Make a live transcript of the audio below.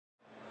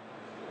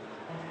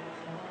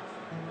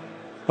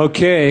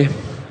Okay,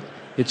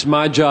 it's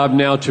my job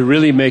now to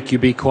really make you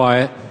be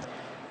quiet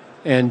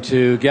and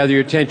to gather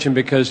your attention,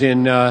 because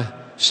in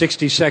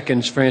 60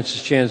 seconds,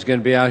 Francis Chan is going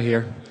to be out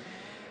here,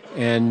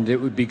 and it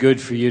would be good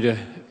for you to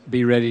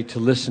be ready to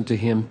listen to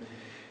him.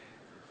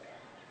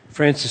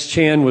 Francis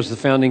Chan was the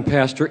founding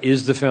pastor,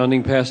 is the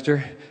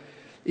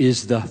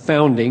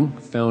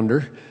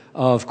founder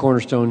of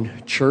Cornerstone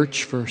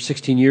Church. For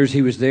 16 years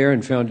he was there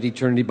and founded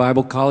Eternity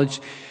Bible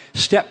College.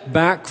 Stepped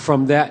back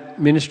from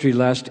that ministry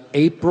last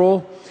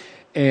April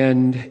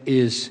and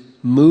is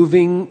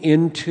moving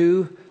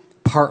into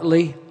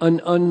partly an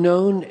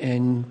unknown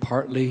and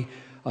partly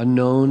a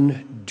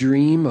known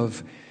dream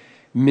of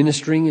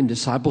ministering and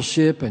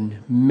discipleship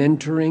and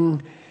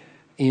mentoring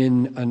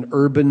in an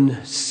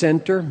urban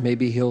center.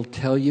 Maybe he'll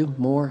tell you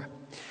more.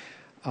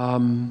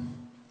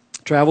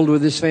 Traveled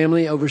with his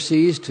family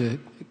overseas to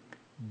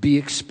be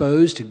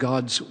exposed to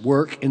God's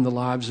work in the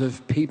lives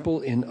of people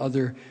in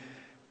other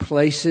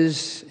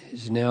places.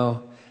 Is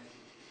now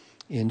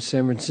in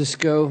San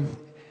Francisco.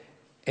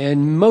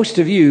 And most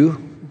of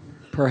you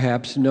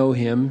perhaps know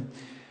him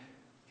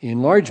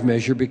in large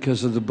measure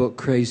because of the book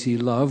Crazy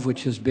Love,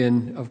 which has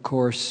been, of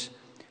course,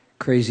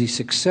 crazy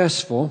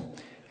successful,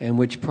 and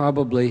which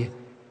probably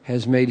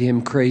has made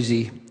him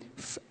crazy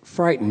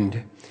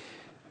frightened,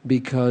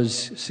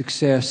 because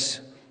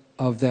success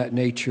of that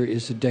nature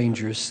is a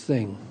dangerous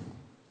thing.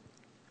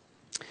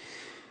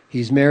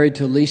 He's married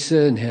to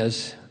Lisa and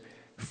has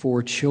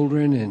 4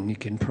 children, and you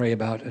can pray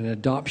about an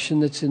adoption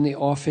that's in the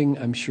offing.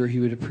 I'm sure he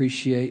would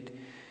appreciate.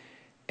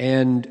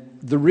 And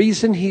the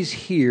reason he's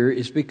here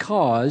is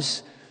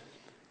because,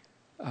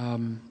 at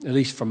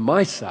least from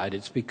my side,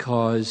 it's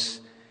because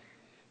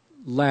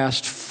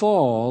last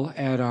fall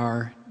at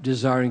our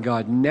Desiring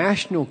God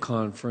National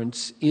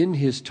Conference, in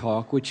his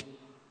talk, which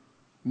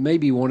may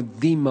be one of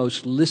the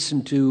most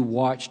listened to,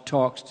 watched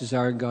talks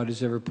Desiring God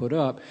has ever put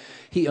up,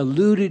 he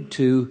alluded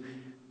to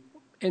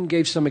and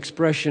gave some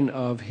expression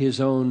of his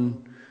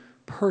own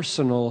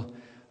personal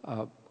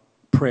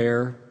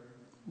prayer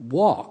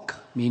walk,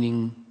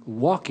 meaning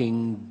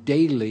walking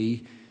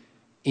daily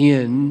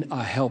in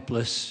a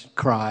helpless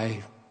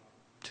cry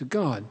to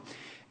God.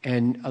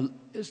 And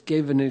just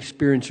gave an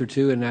experience or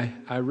two, and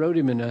I wrote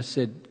him and I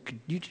said,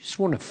 could you just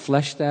want to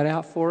flesh that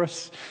out for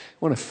us?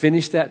 Want to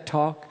finish that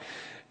talk?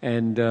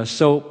 And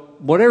so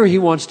whatever he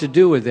wants to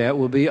do with that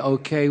will be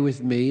okay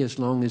with me, as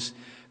long as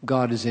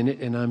God is in it,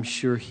 and I'm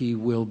sure he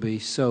will be.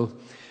 So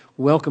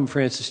welcome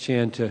Francis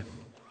Chan to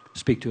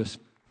speak to us.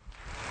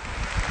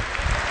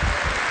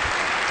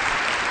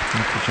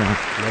 Thank you, John.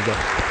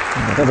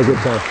 Have a good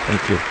time.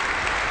 Thank you.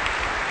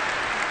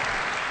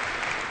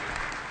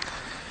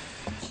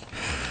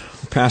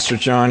 Pastor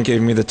John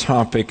gave me the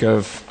topic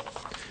of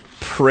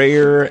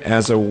prayer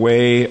as a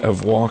way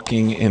of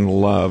walking in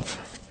love,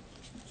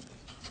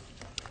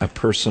 a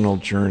personal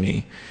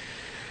journey.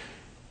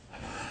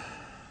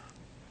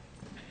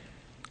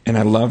 And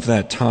I love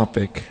that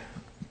topic,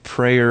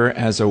 prayer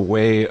as a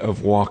way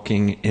of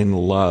walking in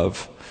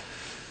love.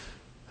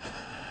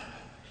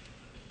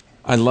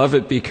 I love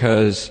it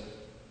because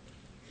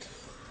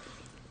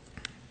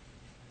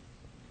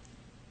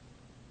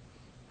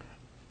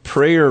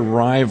prayer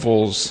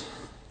rivals,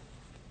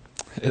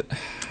 I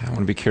want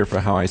to be careful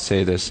how I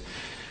say this.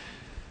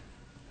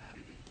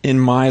 In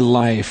my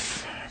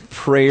life,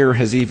 prayer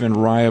has even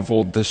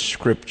rivaled the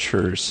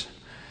scriptures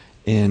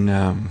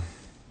in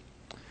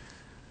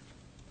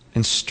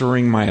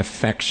stirring my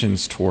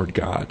affections toward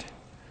God.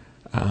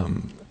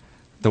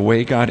 The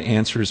way God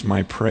answers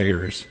my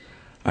prayers.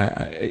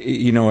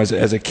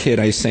 As a kid,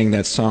 I sang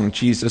that song,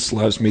 Jesus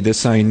Loves Me,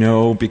 This I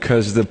Know,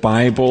 because the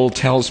Bible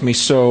tells me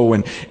so,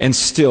 and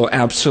still,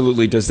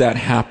 absolutely, does that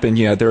happen?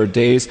 Yeah, there are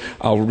days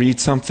I'll read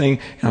something,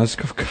 and I'll just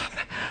go, God,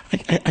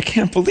 I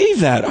can't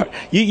believe that.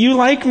 You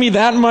like me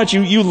that much?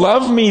 You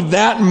love me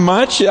that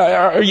much?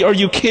 Are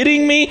you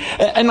kidding me?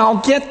 And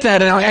I'll get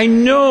that, and I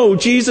know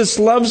Jesus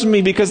loves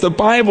me because the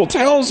Bible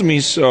tells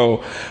me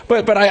so.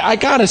 But I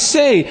gotta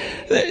say,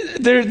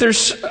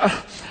 there's...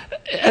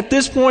 At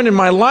this point in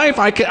my life,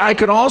 I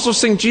could also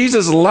sing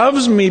Jesus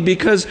Loves Me,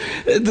 because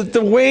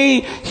the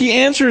way he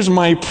answers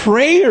my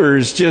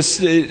prayers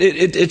just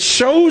it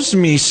shows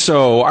me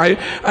so.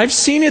 I've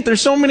seen it.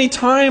 There's so many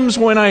times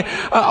when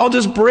I'll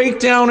just break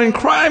down and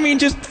cry. I mean,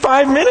 just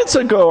 5 minutes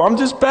ago, I'm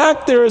just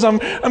back there as I'm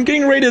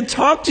getting ready to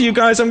talk to you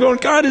guys. I'm going,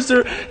 God, is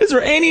there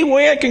any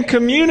way I can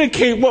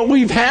communicate what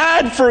we've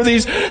had for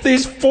these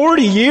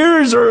 40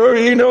 years or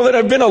that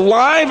I've been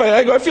alive?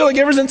 I feel like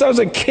ever since I was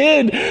a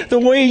kid, the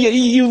way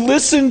you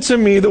listen to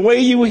me, the way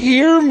you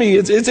hear me,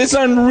 it's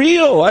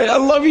unreal. I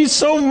love you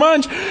so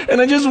much, and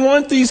I just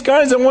want these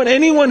guys, I want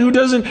anyone who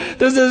doesn't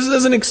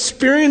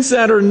experience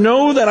that or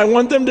know that, I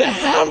want them to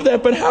have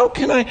that. But how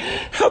can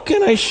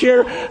I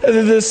share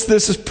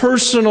this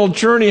personal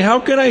journey?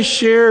 How can I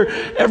share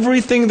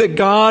everything that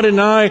God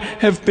and I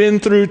have been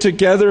through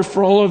together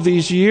for all of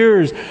these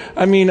years?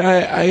 I mean,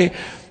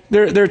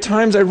 There are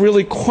times I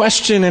really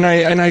question and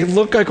I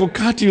look, I go,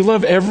 God, do you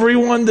love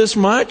everyone this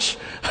much?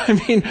 I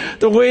mean,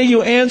 the way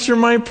you answer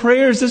my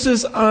prayers, this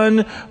is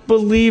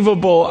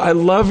unbelievable. I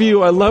love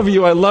you, I love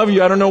you, I love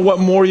you. I don't know what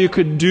more you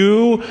could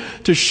do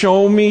to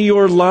show me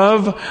your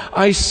love.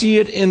 I see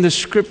it in the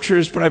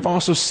scriptures, but I've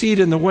also seen it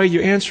in the way you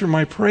answer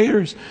my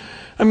prayers.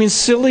 I mean,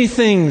 silly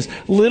things,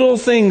 little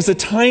things, the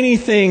tiny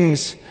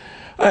things.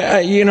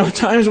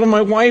 Times when my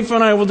wife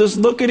and I will just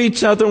look at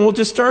each other and we'll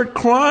just start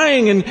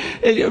crying and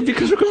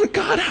because we're going,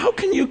 God, how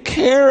can you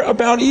care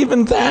about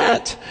even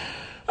that?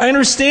 I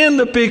understand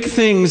the big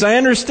things. I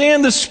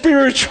understand the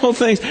spiritual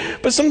things.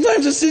 But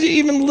sometimes it's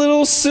even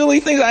little silly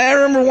things. I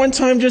remember one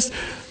time just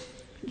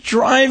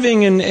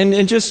driving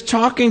and just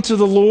talking to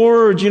the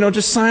Lord,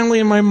 just silently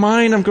in my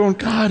mind. I'm going,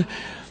 God,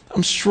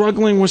 I'm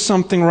struggling with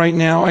something right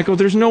now. I go,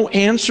 there's no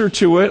answer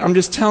to it. I'm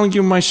just telling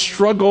you my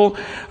struggle.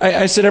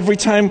 I said every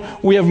time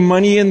we have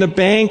money in the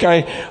bank,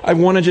 I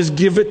want to just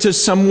give it to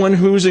someone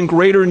who's in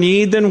greater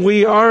need than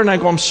we are. And I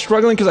go, I'm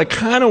struggling because I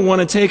kind of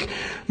want to take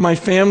my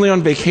family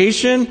on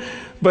vacation.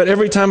 But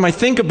every time I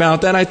think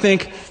about that, I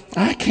think,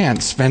 I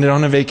can't spend it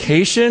on a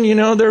vacation.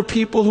 There are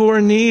people who are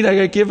in need. I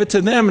got to give it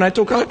to them. And I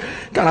told God,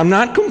 I'm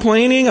not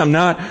complaining. I'm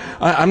not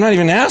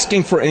even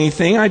asking for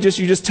anything. You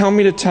just tell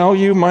me to tell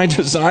you my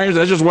desires.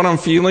 That's just what I'm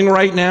feeling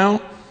right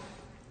now.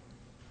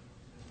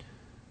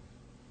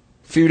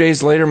 A few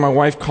days later, my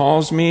wife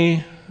calls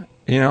me.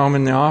 I'm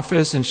in the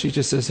office and she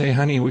just says, hey,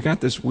 honey, we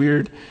got this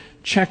weird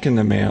check in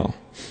the mail.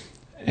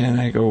 And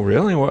I go,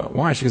 really?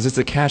 Why? She goes, it's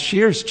a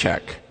cashier's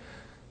check.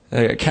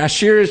 A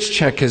cashier's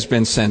check has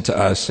been sent to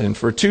us, and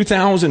for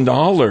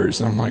 $2,000.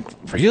 And I'm like,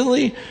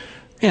 really?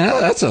 Man,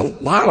 that's a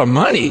lot of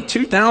money.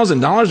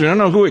 $2,000. We don't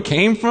know who it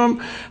came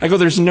from. I go,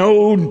 there's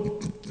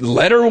no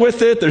letter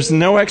with it. There's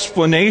no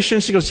explanation.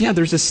 She goes, yeah,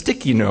 there's a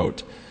sticky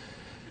note.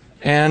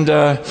 And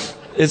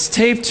it's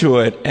taped to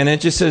it, and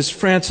it just says,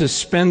 Francis,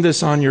 spend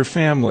this on your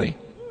family.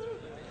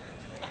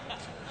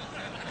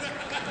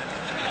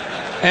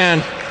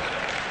 And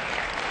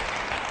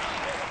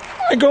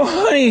I go,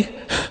 honey,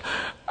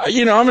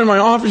 I'm in my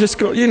office just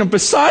go,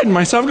 beside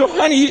myself. I go,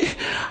 honey,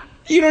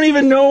 you don't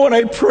even know what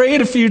I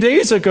prayed a few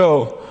days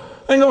ago.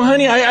 I go,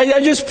 honey, I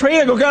just prayed.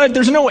 I go, God,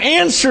 there's no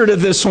answer to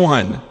this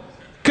one.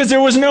 Because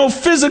there was no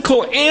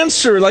physical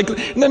answer.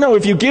 Like, no,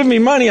 if you give me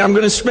money, I'm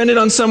going to spend it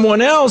on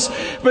someone else.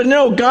 But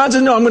no, God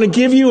said, no, I'm going to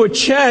give you a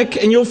check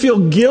and you'll feel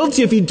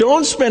guilty if you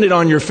don't spend it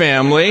on your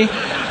family.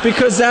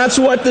 Because that's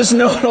what this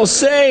note will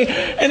say.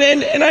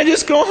 And I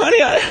just go,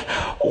 honey,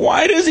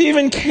 why does he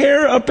even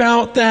care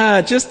about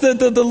that? Just the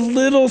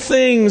little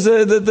things,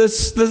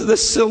 the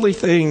silly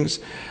things.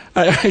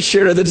 I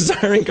shared at the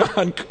Desiring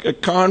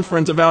God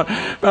conference about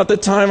the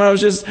time I was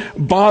just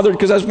bothered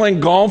because I was playing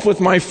golf with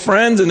my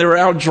friends and they were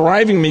out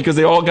driving me because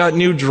they all got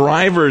new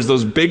drivers,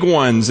 those big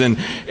ones, and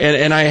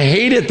I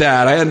hated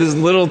that. I had this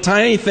little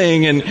tiny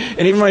thing and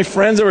even my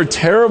friends that were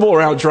terrible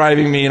were out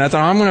driving me, and I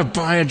thought, I'm going to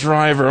buy a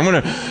driver.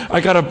 I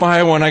got to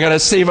buy one. I got to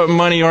save up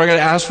money, or I got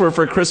to ask for it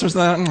for Christmas.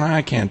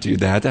 I can't do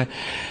that.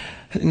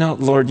 No,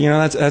 Lord,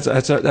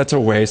 that's a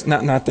waste.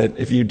 Not that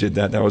if you did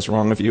that was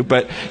wrong of you,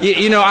 but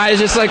I was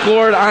just like,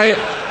 Lord, I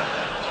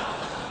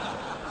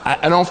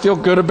don't feel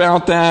good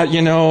about that,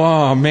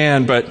 oh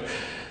man, but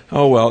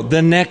oh well.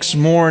 The next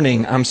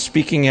morning, I'm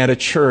speaking at a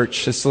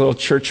church, this little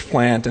church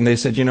plant, and they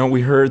said, we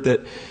heard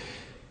that,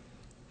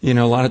 a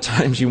lot of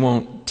times you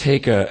won't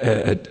take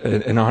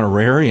an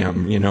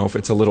honorarium, if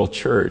it's a little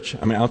church.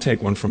 I mean, I'll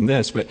take one from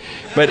this, but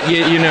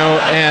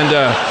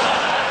and.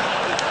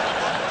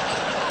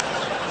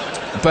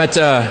 But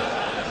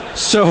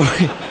so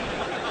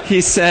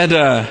he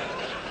said,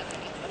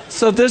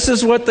 so this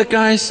is what the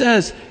guy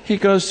says. He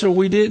goes, so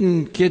we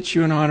didn't get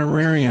you an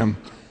honorarium.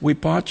 We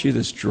bought you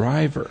this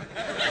driver.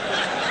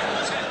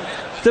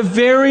 The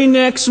very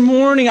next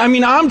morning,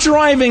 I'm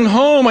driving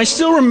home. I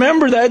still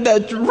remember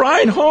that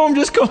ride home,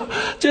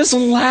 just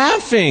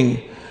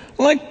laughing.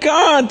 Like,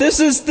 God, this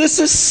is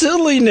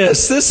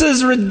silliness. This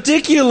is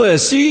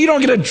ridiculous. You don't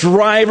get a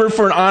driver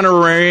for an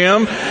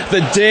honorarium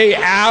the day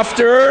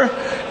after.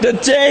 The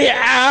day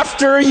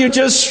after you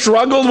just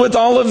struggled with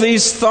all of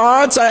these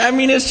thoughts.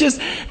 It's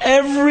just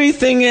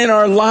everything in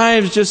our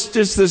lives, just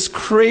this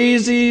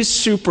crazy,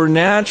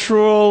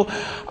 supernatural.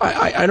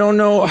 I don't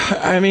know.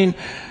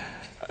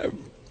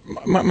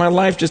 My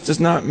life just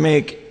does not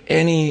make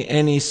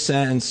any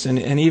sense.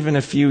 And even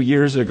a few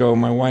years ago,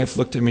 my wife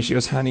looked at me. She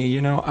goes, honey,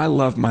 I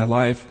love my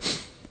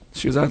life.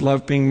 She goes, I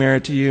love being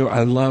married to you.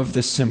 I love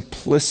the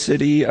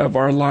simplicity of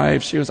our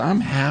lives. She goes,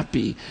 I'm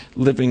happy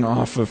living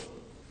off of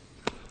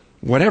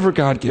whatever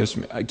God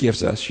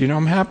gives us.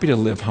 I'm happy to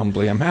live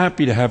humbly. I'm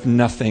happy to have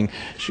nothing.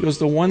 She goes,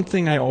 the one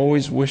thing I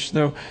always wish,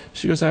 though,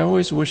 she goes, I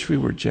always wish we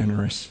were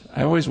generous.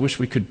 I always wish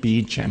we could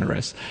be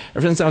generous.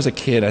 Ever since I was a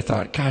kid, I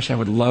thought, gosh, I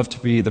would love to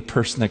be the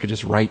person that could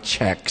just write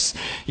checks.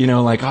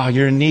 Like, oh,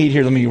 you're in need.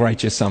 Here, let me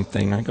write you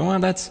something. I go, well,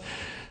 that's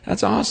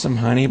awesome,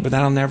 honey, but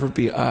that'll never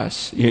be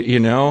us,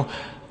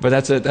 But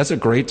that's a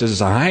great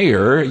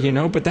desire,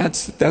 but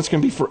that's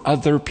going to be for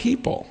other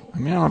people.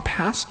 I'm a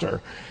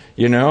pastor.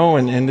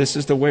 and this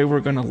is the way we're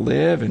going to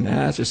live, and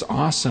that's just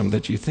awesome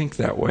that you think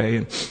that way.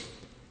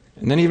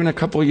 And then even a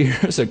couple of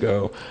years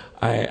ago,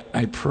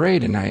 I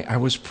prayed, and I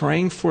was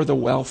praying for the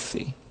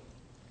wealthy.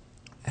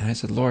 And I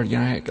said, Lord,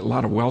 I have a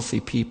lot of wealthy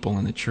people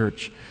in the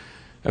church.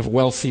 I have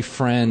wealthy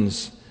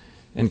friends.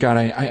 And God,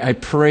 I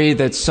pray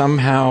that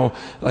somehow,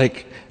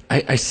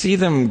 I see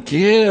them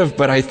give,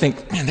 but I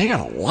think, man, they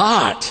got a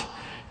lot.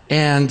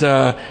 And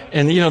they're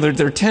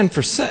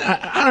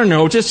 10%. I don't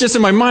know, just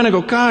in my mind, I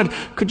go, God,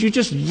 could you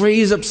just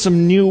raise up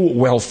some new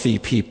wealthy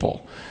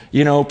people?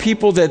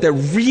 People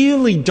that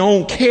really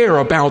don't care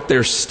about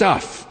their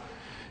stuff.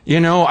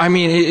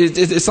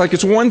 It's like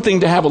it's one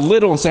thing to have a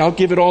little and say, I'll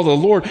give it all to the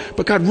Lord.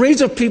 But God,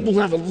 raise up people who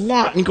have a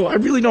lot and go, I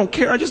really don't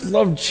care. I just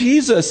love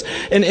Jesus.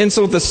 And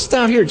so the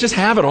stuff here, just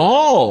have it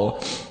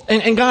all.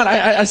 And God,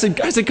 I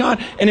said,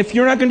 God, and if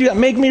you're not going to do that,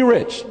 make me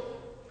rich.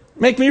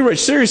 Make me rich.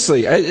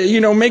 Seriously.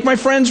 Make my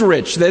friends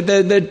rich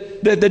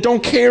that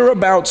don't care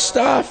about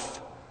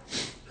stuff.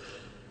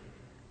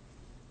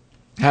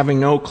 Having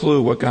no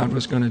clue what God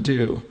was going to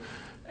do.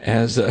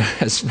 As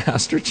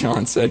Pastor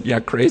John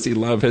said, crazy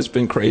love has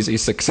been crazy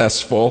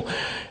successful,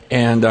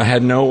 and I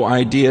had no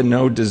idea,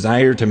 no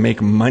desire to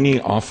make money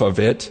off of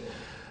it.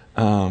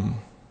 And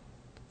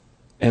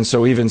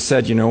so even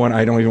said, you know what,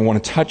 I don't even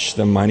want to touch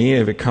the money.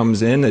 If it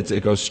comes in,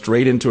 it goes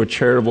straight into a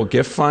charitable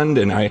gift fund,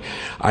 and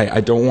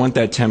I don't want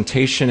that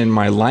temptation in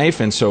my life.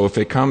 And so if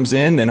it comes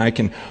in, then I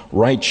can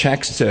write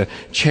checks to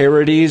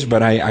charities,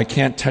 but I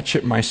can't touch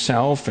it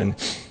myself.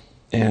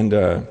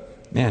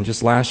 Man,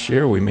 just last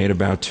year we made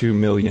about $2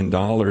 million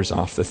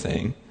off the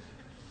thing.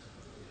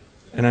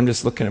 And I'm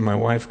just looking at my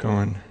wife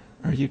going,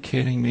 are you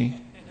kidding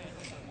me?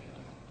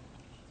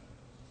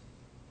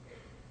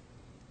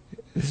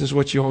 This is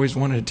what you always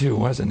wanted to do,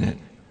 wasn't it?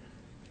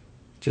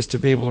 Just to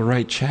be able to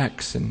write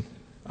checks and,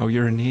 oh,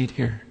 you're in need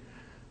here.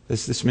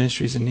 This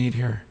ministry's in need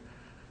here.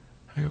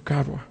 I go,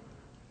 God,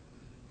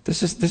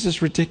 this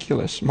is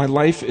ridiculous. My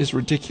life is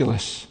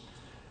ridiculous.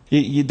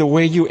 The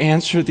way you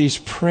answer these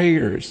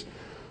prayers,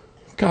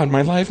 God,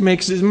 my life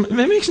makes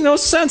no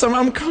sense.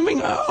 I'm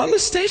coming on the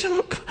stage.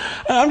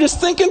 I'm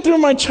just thinking through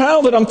my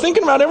childhood. I'm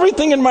thinking about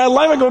everything in my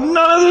life. I go,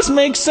 none of this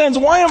makes sense.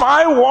 Why am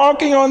I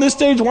walking on this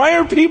stage? Why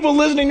are people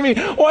listening to me?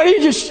 Why do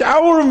you just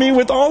shower me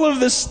with all of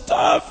this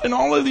stuff and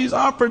all of these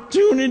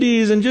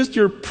opportunities and just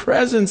your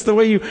presence, the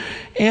way you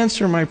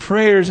answer my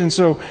prayers? And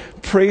so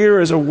prayer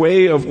is a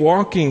way of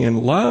walking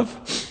in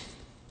love.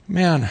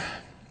 Man,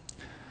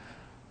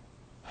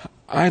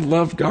 I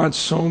love God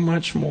so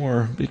much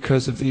more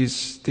because of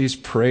these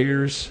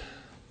prayers,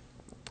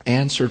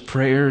 answered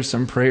prayers.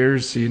 Some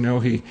prayers, he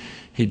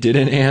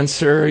didn't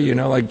answer.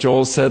 Like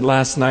Joel said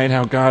last night,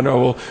 how God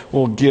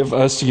will give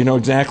us,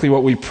 exactly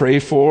what we pray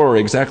for or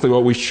exactly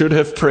what we should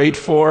have prayed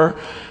for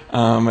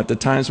at the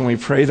times when we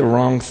pray the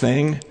wrong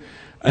thing.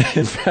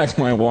 In fact,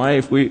 my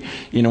wife, we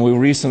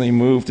recently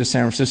moved to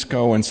San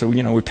Francisco, and so,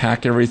 we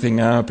pack everything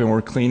up and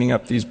we're cleaning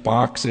up these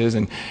boxes,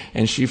 and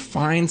she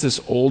finds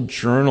this old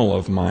journal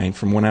of mine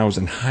from when I was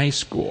in high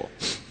school,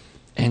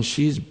 and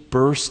she's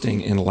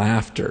bursting in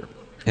laughter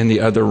in the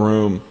other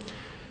room.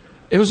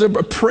 It was a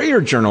prayer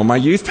journal. My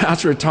youth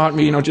pastor had taught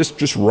me,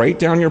 just write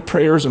down your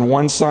prayers on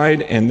one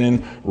side and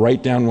then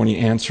write down when he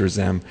answers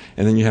them,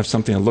 and then you have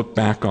something to look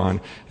back on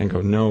and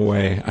go, no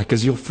way,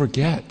 because you'll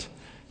forget.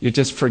 You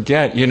just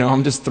forget,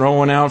 I'm just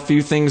throwing out a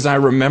few things I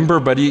remember,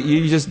 but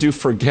you just do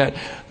forget.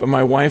 But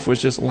my wife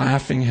was just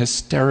laughing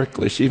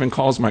hysterically. She even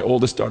calls my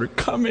oldest daughter,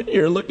 come in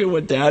here, look at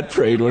what Dad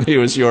prayed when he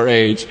was your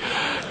age.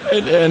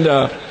 And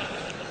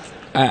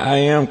I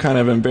am kind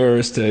of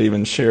embarrassed to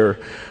even share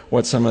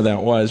what some of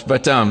that was.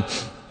 But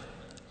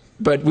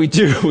we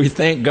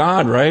thank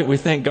God, right? We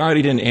thank God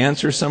he didn't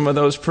answer some of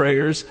those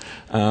prayers,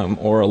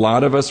 or a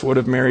lot of us would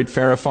have married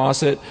Farrah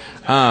Fawcett.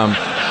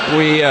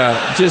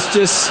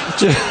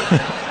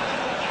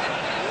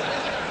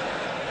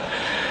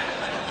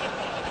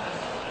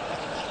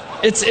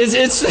 It's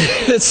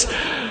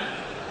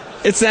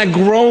that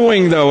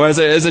growing though as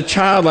a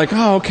child, like,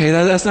 oh, okay,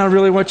 that's not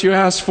really what you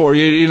asked for.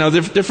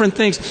 Different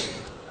things.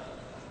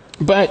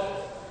 But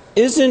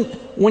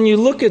when you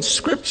look at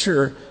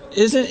Scripture,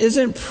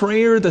 isn't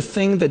prayer the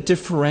thing that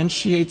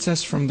differentiates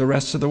us from the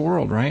rest of the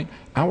world, right?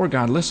 Our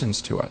God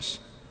listens to us,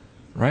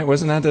 right?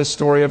 Wasn't that the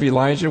story of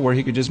Elijah where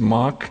he could just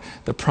mock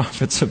the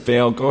prophets of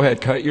Baal? Go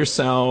ahead, cut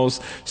yourselves,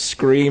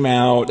 scream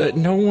out.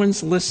 No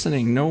one's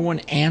listening. No one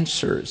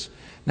answers.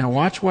 Now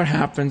watch what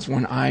happens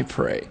when I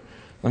pray.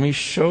 Let me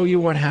show you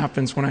what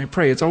happens when I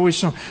pray. It's always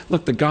shown.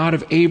 Look, the God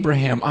of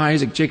Abraham,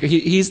 Isaac, Jacob,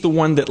 he's the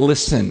one that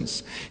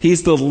listens.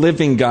 He's the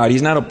living God.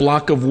 He's not a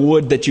block of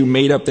wood that you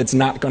made up that's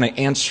not going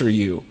to answer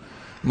you.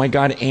 My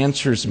God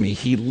answers me.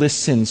 He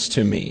listens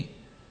to me.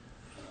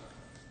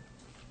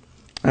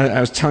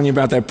 I was telling you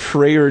about that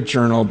prayer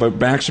journal,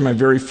 but actually my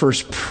very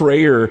first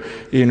prayer,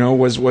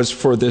 was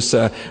for this,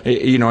 I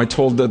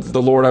told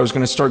the Lord I was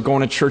going to start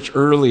going to church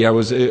early. I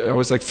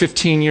was like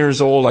 15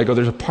 years old. I go,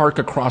 there's a park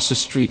across the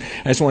street.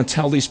 I just want to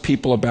tell these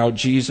people about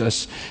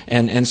Jesus.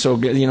 And so,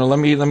 let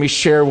me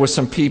share with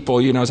some people,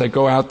 as I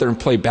go out there and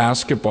play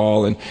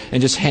basketball and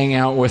just hang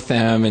out with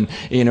them. And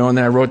then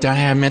I wrote down,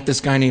 hey, I met this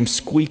guy named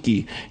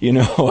Squeaky,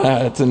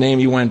 that's the name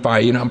he went by.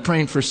 I'm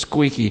praying for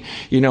Squeaky,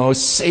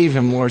 save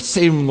him,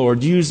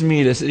 Lord, use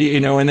me to,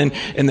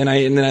 and then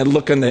I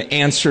look on the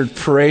answered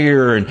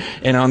prayer,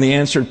 and on the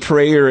answered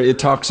prayer, it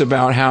talks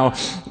about how,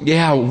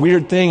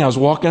 weird thing. I was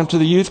walking up to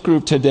the youth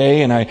group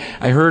today, and I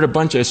heard a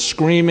bunch of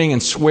screaming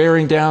and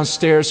swearing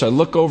downstairs. So I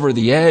look over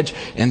the edge,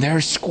 and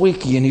there's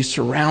Squeaky, and he's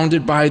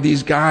surrounded by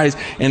these guys,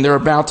 and they're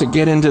about to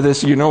get into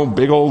this,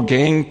 big old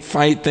gang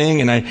fight thing.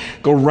 And I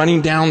go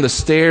running down the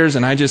stairs,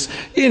 and I just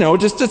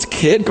this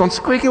kid going,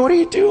 Squeaky, what are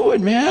you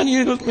doing, man?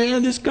 He goes,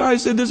 man, this guy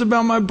said this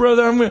about my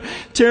brother. I'm going to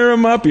tear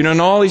him up,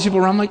 and all these people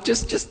around. I'm like,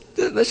 let's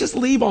just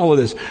leave all of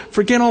this.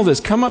 Forget all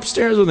this. Come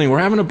upstairs with me. We're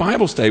having a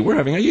Bible study. We're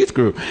having a youth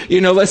group.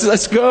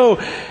 Let's go.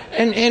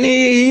 And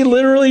he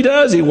literally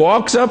does. He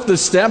walks up the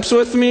steps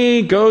with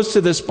me, goes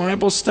to this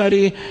Bible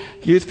study.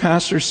 Youth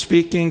pastor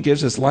speaking,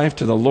 gives his life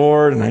to the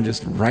Lord, and I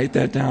just write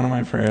that down on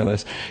my prayer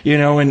list.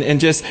 And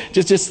just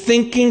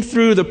thinking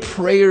through the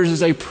prayers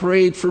as I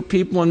prayed for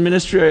people in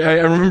ministry.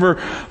 I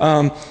remember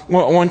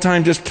one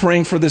time just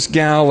praying for this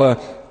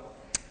gal.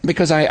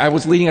 Because I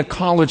was leading a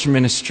college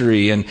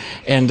ministry, and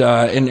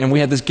we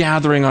had this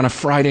gathering on a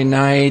Friday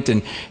night,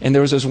 and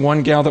there was this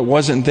one gal that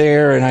wasn't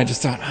there, and I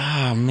just thought,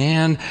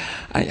 man,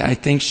 I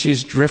think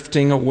she's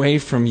drifting away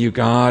from you,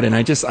 God. And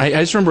I just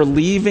remember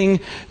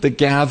leaving the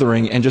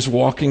gathering and just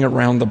walking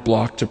around the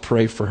block to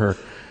pray for her.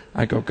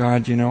 I go,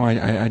 God,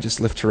 I just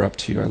lift her up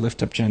to you. I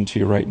lift up Jen to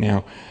you right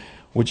now.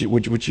 Would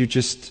you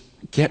just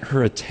get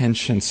her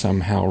attention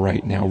somehow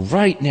right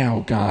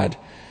now, God,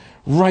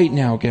 right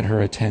now, get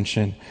her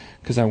attention.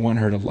 Because I want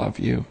her to love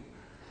you.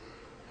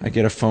 I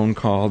get a phone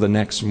call the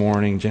next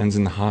morning. Jen's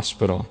in the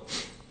hospital.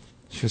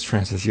 She goes,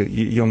 Francis,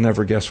 you'll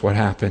never guess what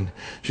happened.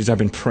 She goes, I've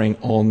been praying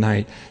all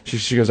night.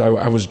 She goes,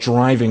 I was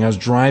driving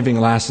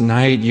last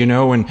night,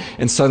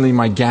 and suddenly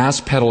my gas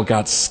pedal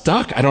got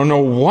stuck. I don't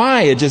know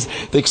why.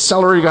 The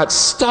accelerator got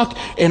stuck,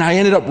 and I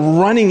ended up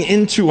running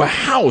into a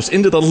house,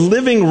 into the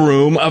living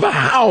room of a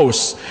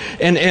house.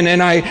 And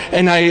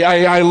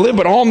I lived,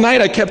 but all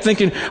night I kept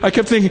thinking,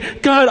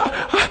 God,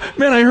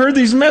 man, I heard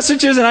these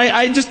messages, and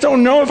I just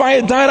don't know if I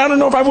had died. I don't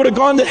know if I would have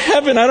gone to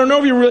heaven. I don't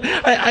know if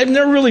I've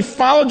never really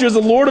followed you as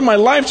the Lord of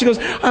my life. She goes,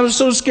 I was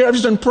so scared. I've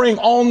just been praying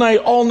all night.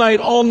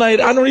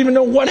 I don't even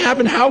know what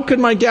happened. How could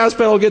my gas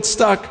pedal get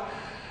stuck?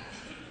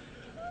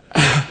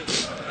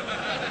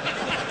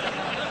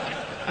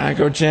 I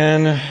go,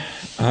 Jen,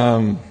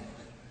 man,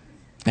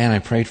 I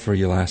prayed for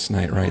you last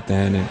night right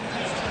then. And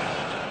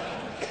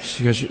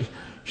she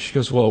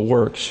goes, well, it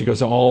worked. She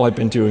goes, all I've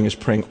been doing is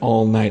praying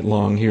all night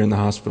long here in the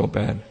hospital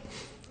bed.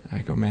 I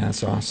go, man,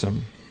 that's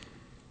awesome.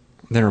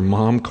 Then her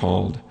mom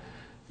called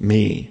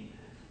me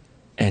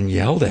and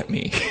yelled at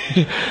me.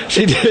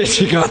 She did.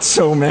 She got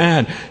so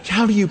mad.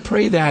 How do you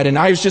pray that? And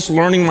I was just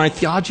learning my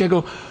theology. I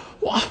go,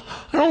 well,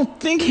 I don't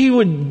think he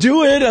would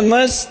do it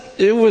unless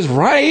it was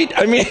right.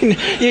 I mean,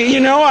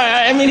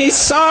 I mean, he's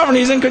sovereign.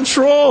 He's in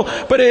control.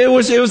 But it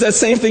was that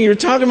same thing you were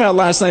talking about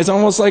last night. It's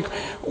almost like,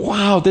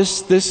 wow,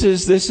 this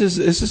is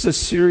a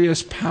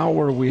serious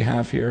power we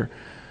have here.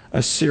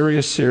 A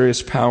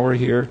serious power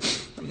here.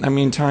 I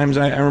mean, times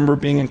I remember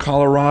being in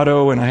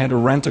Colorado and I had to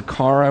rent a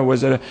car. I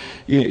was at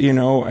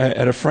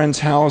a friend's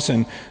house,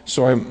 and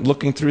so I'm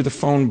looking through the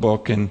phone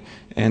book, and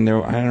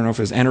there, I don't know if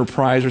it was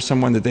Enterprise or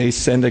someone, that they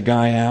send a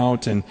guy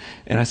out, and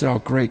I said, oh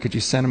great, could you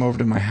send him over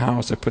to my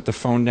house? I put the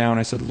phone down.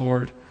 I said,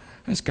 Lord,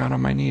 I just got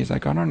on my knees. I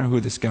don't know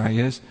who this guy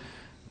is,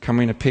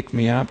 coming to pick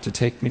me up, to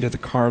take me to the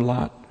car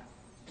lot.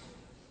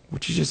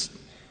 Would you just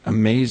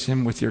amaze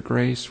him with your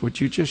grace? Would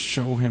you just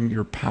show him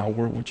your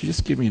power? Would you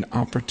just give me an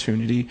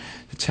opportunity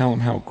to tell him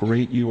how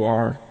great you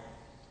are?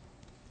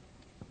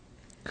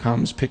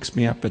 Comes, picks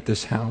me up at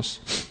this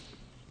house.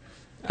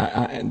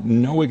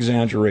 No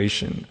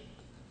exaggeration.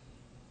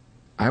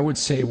 I would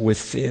say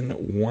within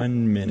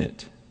 1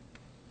 minute,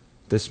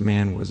 this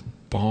man was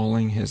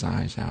bawling his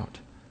eyes out,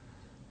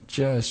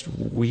 just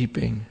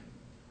weeping.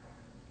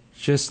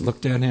 Just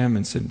looked at him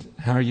and said,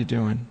 how are you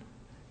doing?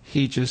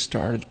 He just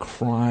started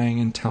crying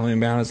and telling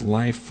about his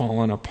life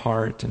falling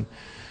apart. And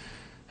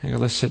I go,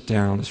 let's sit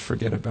down. Let's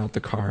forget about the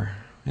car.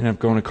 Ended up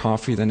going to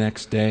coffee the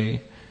next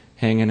day,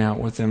 hanging out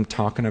with him,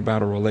 talking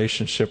about a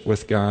relationship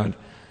with God.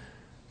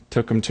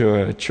 Took him to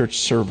a church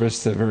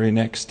service the very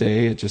next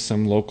day at just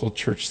some local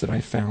church that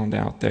I found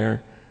out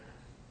there.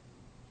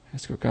 I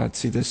just go, God,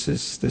 see, this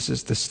is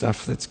the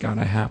stuff that's got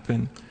to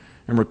happen.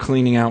 I remember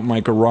cleaning out my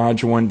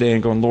garage one day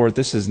and going, Lord,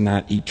 this is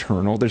not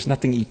eternal. There's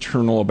nothing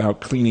eternal about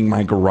cleaning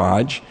my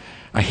garage.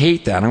 I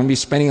hate that. I'm going to be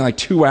spending like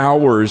 2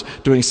 hours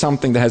doing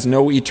something that has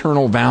no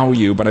eternal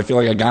value, but I feel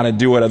like I got to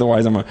do it.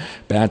 Otherwise, I'm a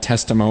bad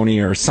testimony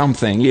or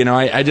something.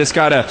 I just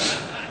got to.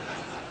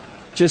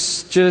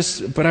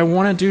 but I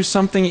want to do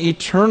something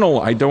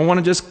eternal. I don't want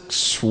to just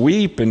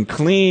sweep and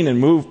clean and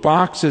move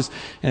boxes.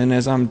 And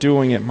as I'm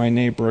doing it, my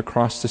neighbor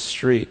across the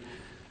street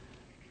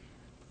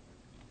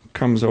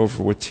comes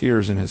over with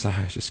tears in his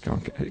eyes, just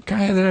going, a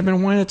guy that I've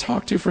been wanting to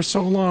talk to for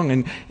so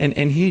long.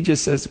 And he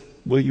just says,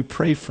 will you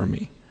pray for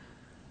me?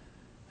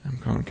 I'm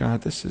going,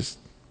 God, this is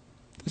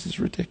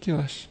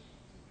ridiculous.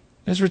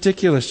 It's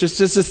ridiculous.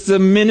 Just the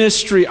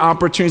ministry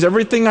opportunities,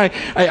 everything I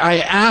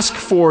ask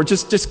for.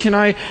 Just can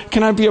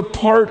I be a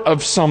part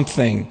of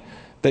something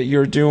that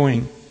you're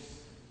doing?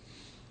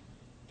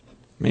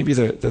 Maybe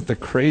the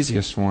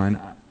craziest one.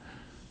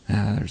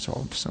 There's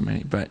so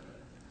many, but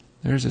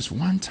there's this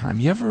one time.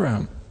 You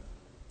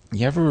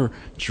ever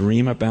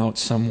dream about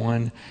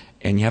someone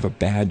and you have a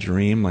bad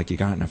dream, like you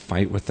got in a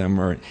fight with them,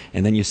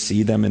 and then you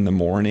see them in the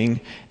morning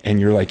and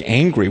you're like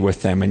angry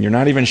with them and you're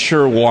not even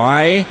sure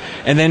why,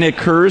 and then it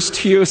occurs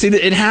to you. See,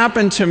 it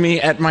happened to me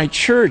at my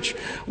church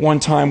one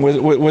time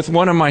with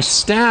one of my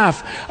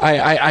staff.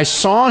 I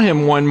saw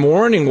him one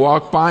morning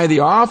walk by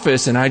the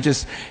office, and I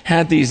just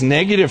had these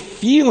negative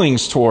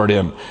feelings toward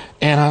him.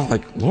 And I was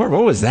like, Lord,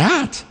 what was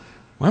that?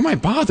 Why am I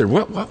bothered?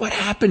 What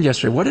happened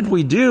yesterday? What did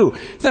we do?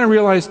 Then I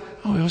realized,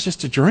 it was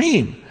just a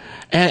dream.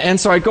 And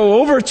so I go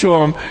over to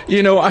him,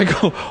 I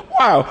go,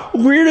 wow,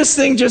 weirdest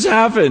thing just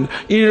happened.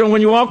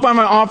 When you walk by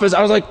my office,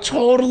 I was like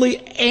totally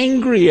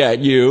angry at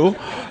you.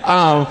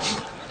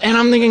 And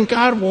I'm thinking,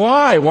 God,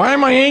 why? Why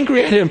am I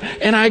angry at him?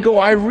 And I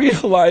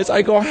realized,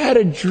 I had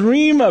a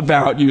dream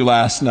about you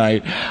last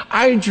night.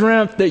 I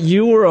dreamt that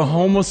you were a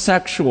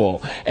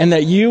homosexual and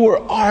that you were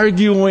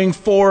arguing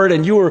for it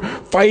and you were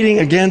fighting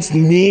against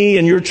me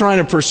and you're trying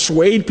to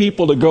persuade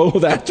people to go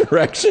that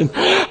direction.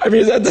 I mean,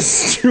 is that the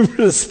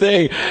stupidest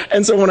thing?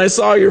 And so when I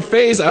saw your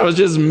face, I was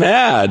just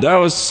mad. That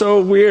was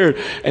so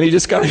weird. And he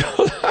just kind of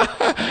goes,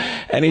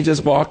 and he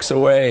just walks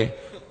away.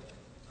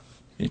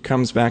 He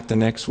comes back the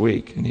next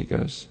week and he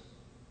goes,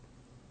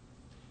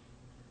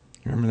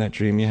 you remember that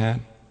dream you had?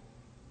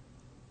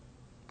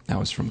 That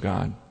was from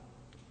God.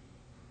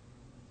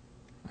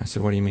 I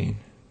said, what do you mean?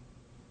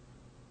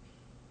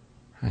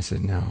 I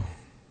said, no.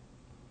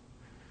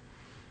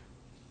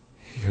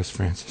 He goes,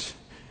 Francis,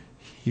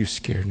 you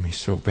scared me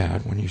so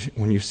bad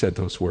when you said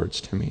those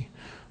words to me.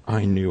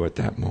 I knew at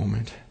that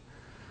moment,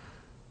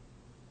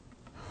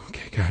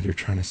 okay, God, you're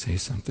trying to say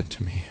something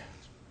to me.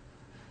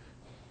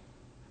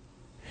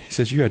 He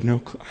says, you had no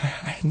clue. I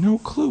had no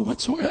clue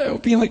whatsoever. It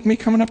would be like me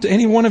coming up to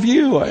any one of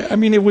you. I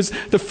mean, it was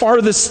the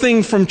farthest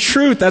thing from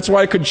truth. That's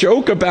why I could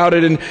joke about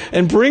it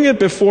and bring it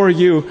before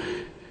you.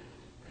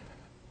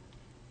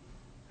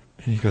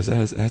 And he goes,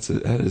 that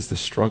is the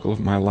struggle of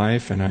my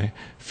life, and I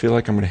feel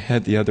like I'm going to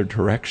head the other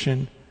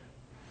direction.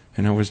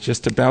 And I was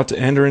just about to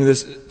enter into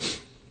this.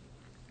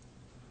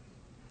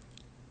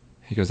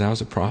 He goes, that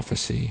was a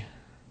prophecy.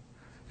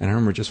 And I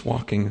remember just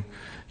walking,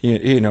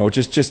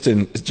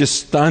 just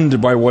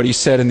stunned by what he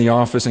said in the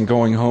office and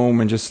going home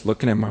and just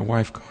looking at my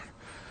wife going,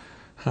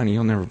 honey,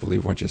 you'll never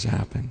believe what just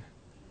happened.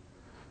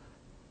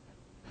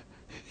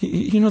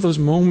 Those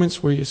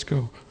moments where you just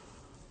go,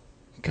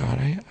 God,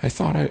 I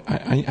thought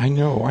I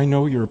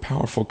know you're a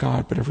powerful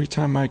God, but every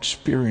time I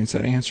experience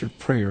that answered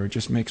prayer, it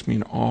just makes me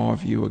in awe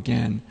of you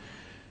again.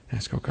 And I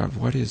just go, God,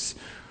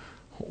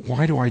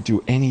 why do I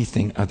do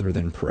anything other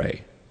than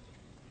pray?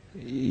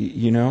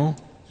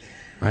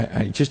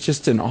 I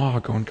just in awe,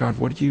 going, God,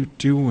 what are you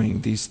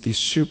doing? These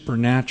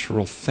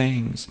supernatural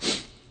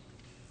things.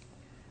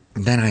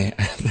 And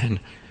then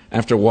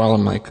after a while,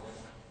 I'm like,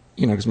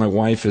 because my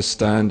wife is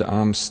stunned,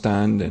 I'm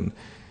stunned, and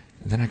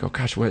then I go,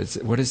 gosh, what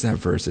is that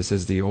verse? It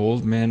says, the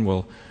old men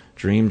will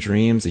dream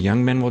dreams, the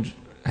young men will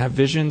have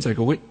visions. I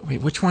go, wait,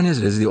 which one is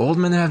it? Is it the old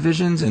men that have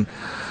visions? And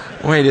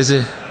wait,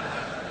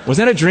 was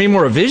that a dream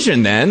or a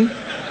vision then?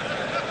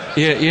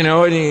 Yeah,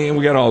 and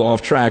we got all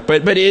off track,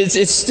 but it's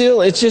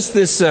just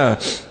this.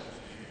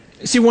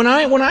 See, when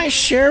I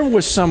share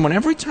with someone,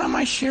 every time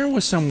I share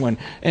with someone,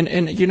 and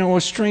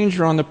a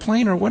stranger on the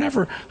plane or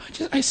whatever,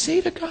 I say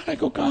to God, I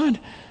go,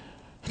 God,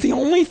 the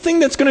only thing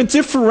that's going to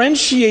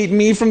differentiate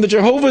me from the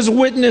Jehovah's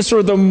Witness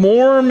or the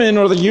Mormon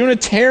or the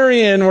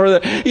Unitarian or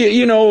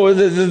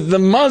the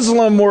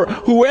Muslim or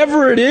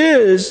whoever it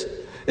is.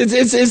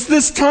 It's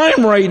this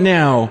time right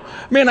now.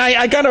 Man,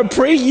 I gotta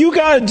pray. You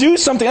gotta do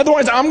something.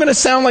 Otherwise, I'm gonna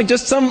sound like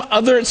just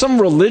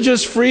some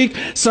religious freak,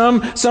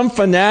 some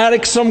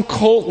fanatic, some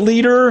cult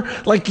leader.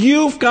 Like,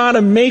 you've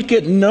gotta make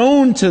it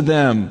known to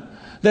them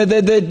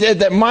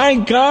that my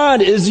God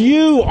is,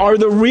 you are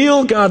the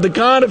real God, the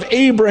God of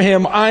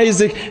Abraham,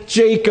 Isaac,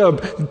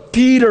 Jacob,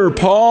 Peter,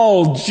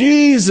 Paul,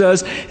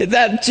 Jesus,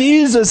 that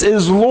Jesus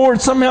is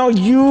Lord. Somehow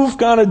you've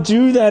got to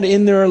do that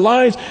in their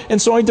lives. And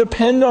so I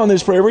depend on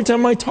this prayer. Every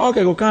time I talk,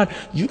 I go, God,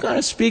 you got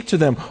to speak to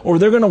them, or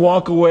they're going to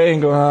walk away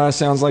and go,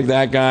 sounds like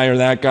that guy or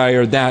that guy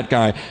or that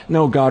guy.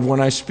 No, God,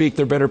 when I speak,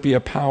 there better be a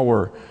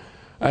power.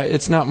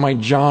 It's not my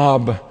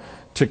job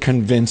to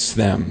convince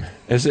them.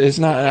 It's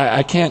not.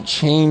 I can't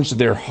change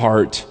their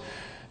heart.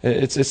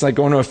 It's like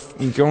going to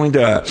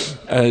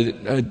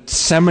a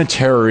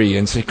cemetery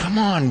and say, "Come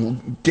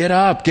on, get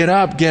up, get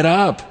up, get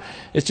up."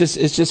 It's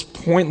just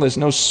pointless.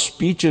 No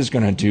speech is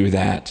going to do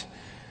that.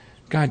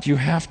 God, you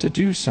have to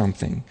do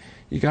something.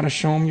 You got to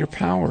show them your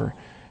power.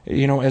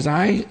 As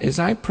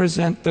I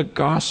present the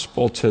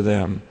gospel to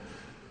them,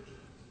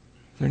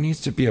 there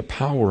needs to be a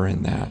power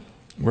in that,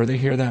 where they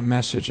hear that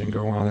message and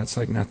go, wow, that's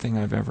like nothing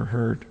I've ever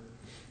heard.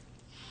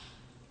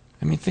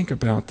 I mean, think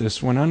about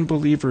this. When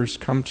unbelievers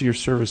come to your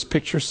service,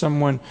 picture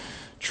someone,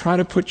 try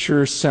to put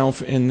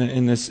yourself in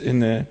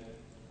the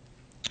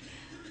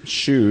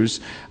shoes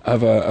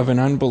of an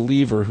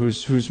unbeliever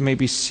who's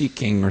maybe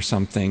seeking or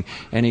something,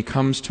 and he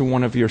comes to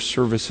one of your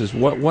services.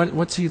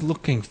 What's he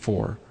looking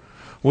for?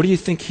 What do you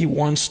think he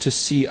wants to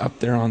see up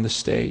there on the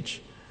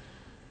stage?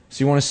 Does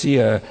he want to see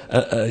a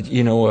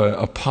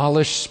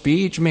polished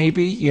speech?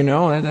 Maybe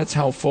that's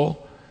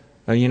helpful.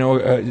 A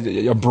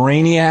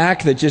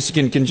brainiac that just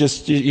can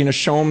just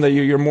show him that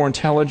you're more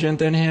intelligent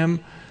than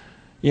him.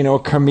 A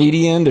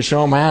comedian to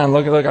show him, man,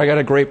 look, I got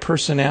a great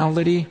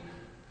personality.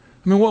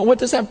 I mean, what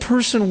does that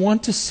person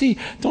want to see?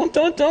 Don't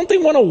they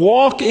want to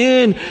walk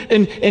in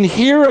and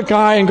hear a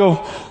guy and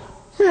go,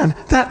 man,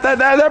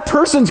 that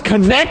person's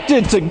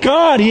connected to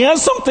God. He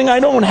has something I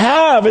don't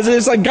have.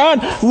 It's like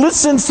God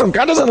listens to him.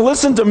 God doesn't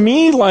listen to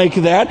me like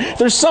that.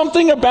 There's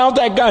something about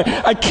that guy.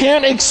 I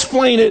can't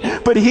explain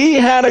it, but he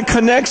had a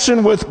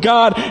connection with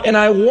God, and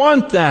I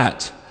want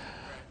that.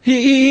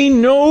 He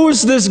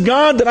knows this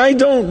God that I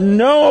don't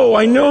know.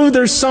 I know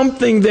there's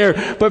something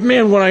there. But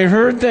man, when I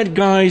heard that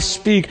guy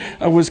speak,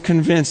 I was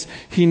convinced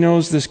he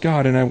knows this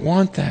God, and I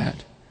want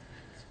that.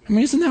 I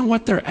mean, isn't that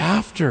what they're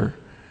after?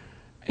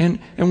 And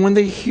when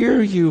they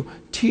hear you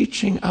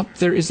teaching up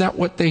there, is that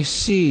what they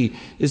see?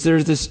 Is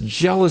there this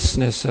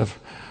jealousness of,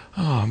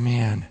 oh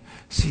man,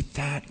 see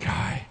that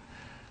guy.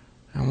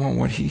 I want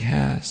what he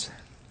has.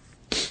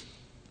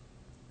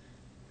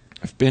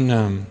 I've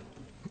been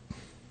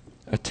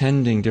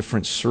attending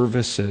different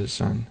services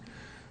on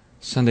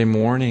Sunday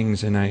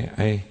mornings, and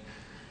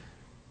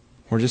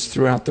we're just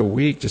throughout the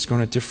week just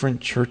going to different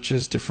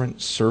churches,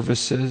 different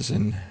services,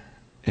 and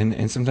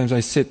sometimes I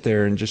sit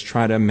there and just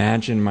try to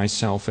imagine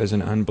myself as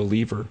an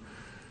unbeliever.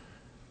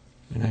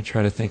 And I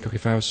try to think, okay,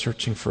 if I was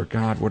searching for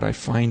God, would I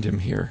find him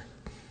here?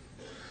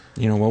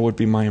 What would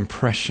be my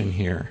impression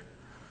here?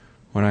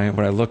 Would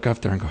I look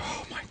up there and go,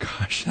 oh my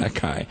gosh, that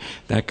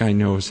guy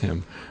knows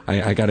him.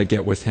 I got to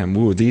get with him.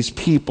 Ooh, these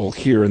people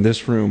here in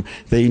this room,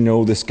 they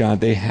know this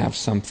God. They have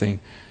something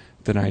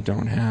that I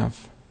don't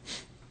have.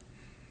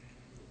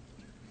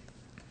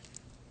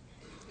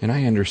 And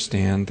I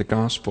understand the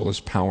gospel is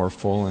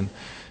powerful, and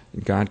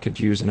God could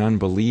use an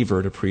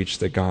unbeliever to preach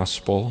the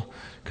gospel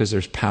because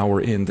there's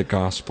power in the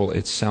gospel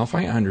itself.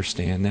 I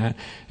understand that.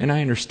 And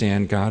I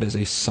understand God is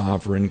a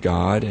sovereign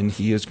God, and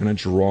he is going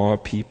to draw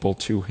people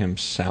to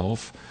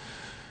himself.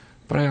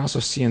 But I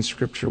also see in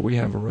Scripture we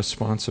have a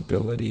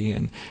responsibility.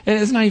 And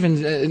it's not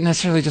even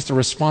necessarily just a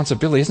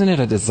responsibility. Isn't it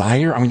a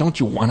desire? I mean, don't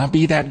you want to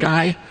be that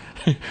guy?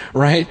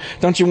 Right?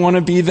 Don't you want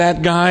to be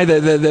that guy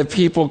that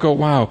people go,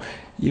 wow,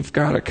 you've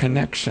got a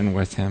connection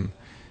with him.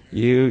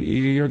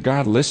 Your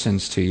God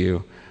listens to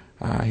you.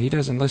 He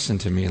doesn't listen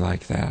to me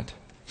like that.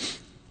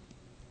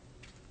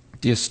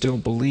 Do you still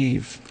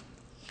believe?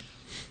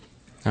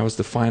 That was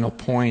the final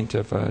point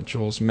of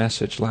Joel's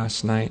message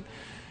last night.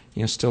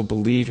 Still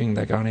believing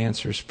that God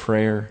answers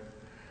prayer.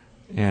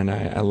 And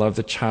I love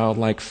the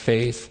childlike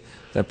faith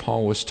that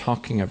Paul was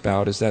talking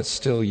about. Is that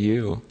still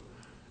you?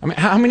 I mean,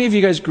 how many of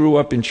you guys grew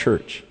up in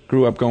church?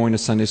 Grew up going to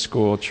Sunday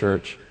school,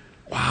 church?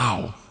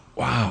 Wow.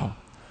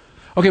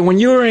 Okay, when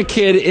you were a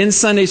kid in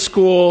Sunday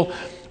school,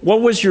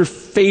 what was your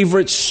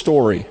favorite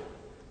story?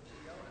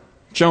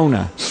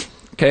 Jonah.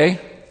 Okay?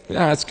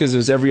 That's because it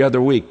was every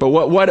other week. But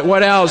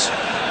what else?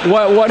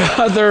 What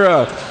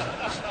other?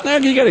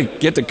 You got to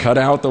get to cut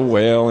out the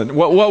whale. And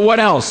what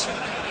else?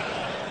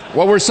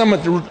 What were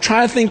some?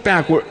 Try to think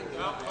back.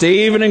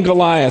 David and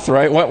Goliath,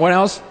 right? What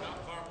else?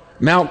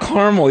 Mount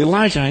Carmel.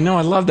 Elijah. I know.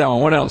 I love that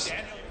one. What else?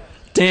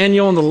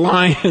 Daniel in the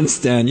lion's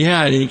den.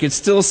 Yeah, and you can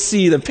still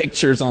see the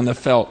pictures on the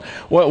felt.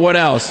 What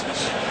else?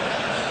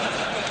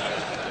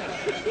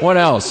 What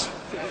else?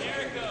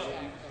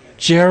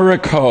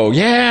 Jericho.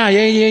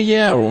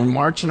 Yeah. We're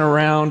marching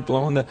around,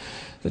 blowing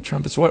the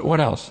trumpets. What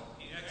else?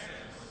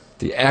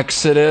 The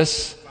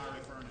Exodus.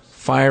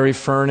 Fiery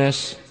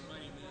furnace.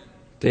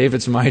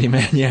 David's mighty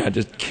man. Yeah,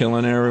 just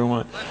killing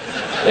everyone.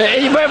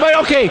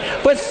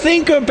 But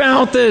think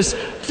about this.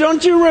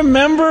 Don't you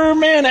remember,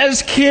 man,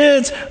 as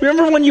kids,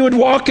 remember when you would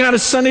walk out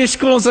of Sunday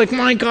school, it's like,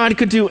 my God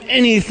could do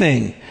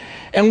anything.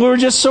 And we were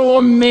just so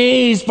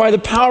amazed by the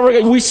power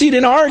of God. We see it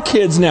in our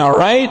kids now,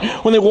 right?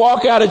 When they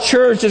walk out of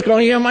church, just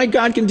going, yeah, my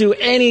God can do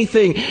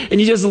anything.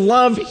 And you just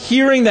love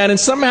hearing that. And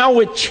somehow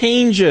it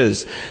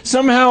changes.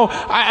 Somehow,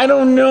 I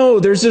don't know,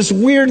 there's this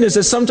weirdness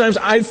that sometimes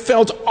I've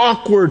felt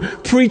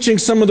awkward preaching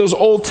some of those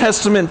Old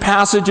Testament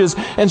passages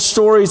and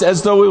stories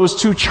as though it was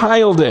too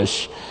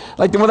childish.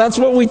 Like, well, that's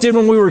what we did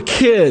when we were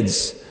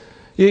kids.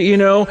 You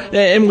know,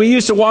 and we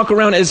used to walk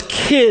around as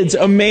kids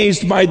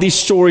amazed by these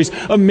stories,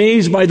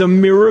 amazed by the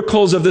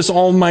miracles of this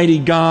almighty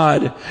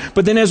God.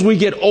 But then as we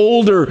get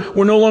older,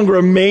 we're no longer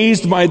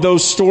amazed by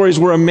those stories.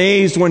 We're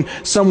amazed when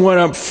someone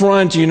up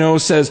front, you know,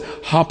 says,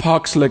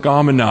 hapax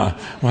legomena.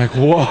 I'm like,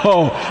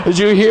 whoa, did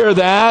you hear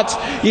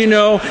that? You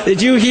know,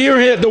 did you hear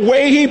it? The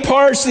way he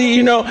parsed the,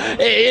 you know,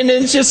 and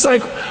it's just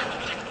like,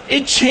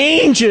 it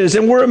changes,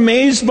 and we're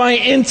amazed by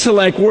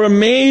intellect. We're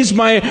amazed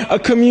by a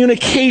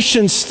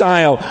communication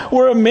style.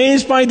 We're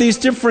amazed by these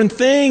different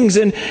things.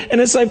 And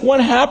it's like,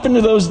 what happened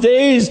to those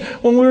days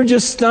when we were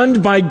just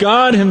stunned by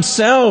God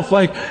himself?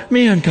 Like,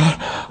 man,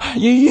 God,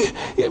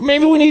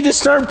 maybe we need to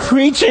start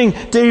preaching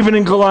David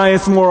and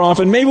Goliath more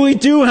often. Maybe we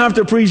do have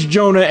to preach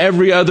Jonah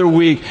every other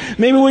week.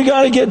 Maybe we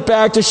got to get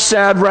back to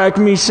Shadrach,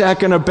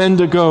 Meshach, and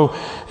Abednego.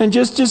 And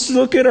just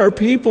look at our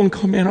people and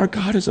go, man, our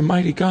God is a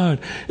mighty God.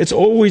 It's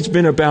always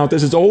been about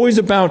this. It's always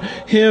about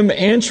him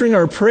answering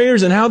our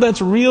prayers and how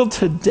that's real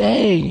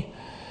today.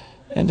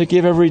 And to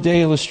give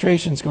everyday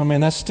illustrations, go, man,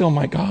 that's still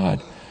my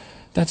God.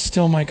 That's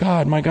still my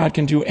God. My God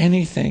can do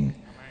anything.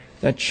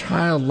 That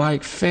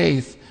childlike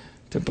faith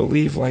to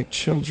believe like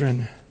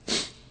children.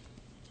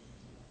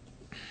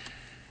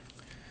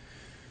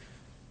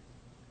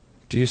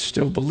 Do you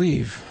still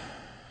believe?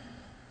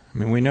 I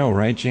mean, we know,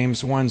 right?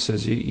 James 1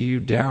 says you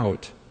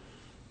doubt.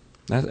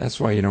 That's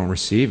why you don't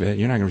receive it.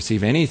 You're not going to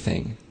receive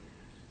anything.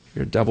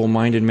 You're a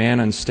double-minded man,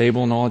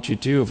 unstable in all that you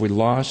do. Have we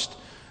lost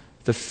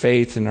the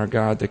faith in our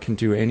God that can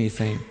do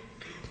anything?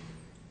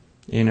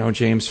 You know,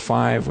 James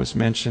 5 was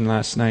mentioned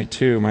last night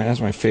too. That's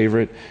my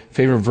favorite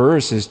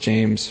verse is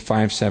James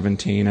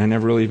 5:17. I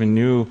never really even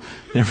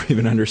never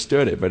even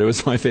understood it, but it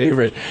was my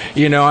favorite.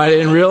 You know, I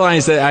didn't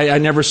realize that. I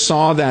never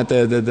saw that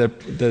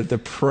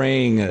the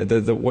praying,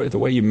 the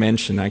way you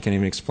mentioned. I can't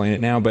even explain it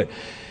now, but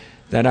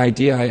that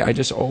idea, I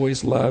just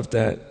always loved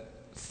that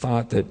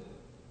thought that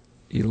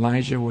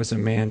Elijah was a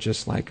man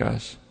just like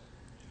us.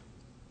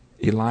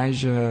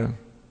 Elijah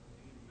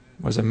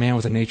was a man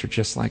with a nature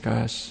just like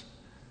us.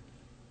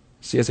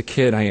 See, as a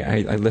kid,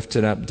 I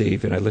lifted up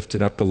David, I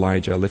lifted up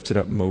Elijah, I lifted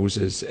up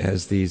Moses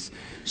as these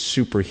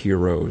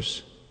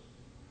superheroes.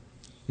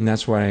 And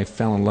that's why I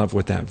fell in love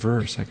with that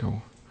verse. I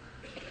go,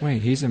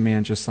 wait, he's a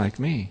man just like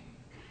me.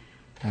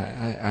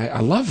 I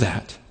love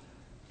that.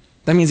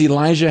 That means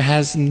Elijah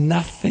has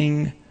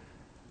nothing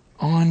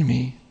on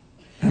me.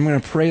 I'm going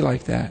to pray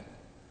like that.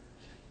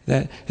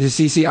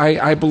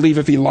 I believe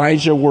if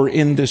Elijah were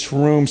in this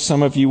room,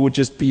 some of you would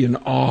just be in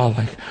awe,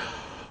 like,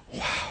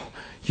 wow.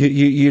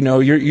 You know,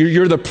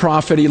 you're the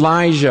prophet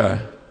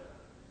Elijah.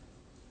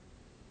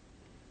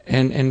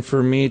 And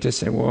for me to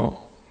say,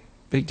 well,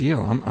 big deal,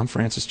 I'm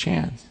Francis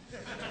Chan.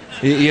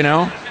 You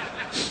know?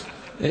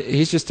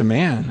 He's just a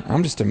man.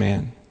 I'm just a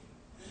man.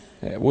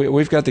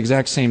 We've got the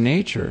exact same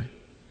nature.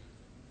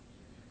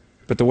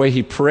 But the way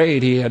he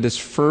prayed, he had this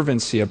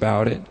fervency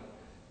about it.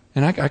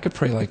 And I could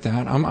pray like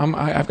that.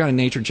 I've got a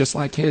nature just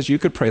like his. You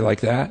could pray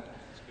like that.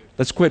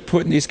 Let's quit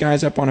putting these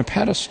guys up on a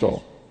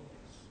pedestal.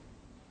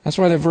 That's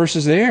why that verse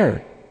is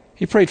there.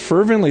 He prayed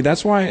fervently.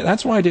 That's why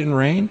it didn't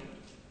rain.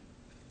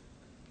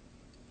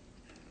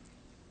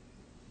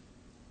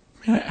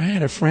 I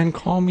had a friend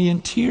call me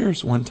in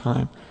tears one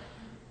time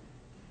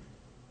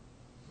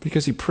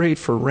because he prayed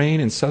for rain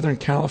in Southern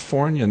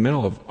California in the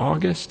middle of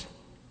August.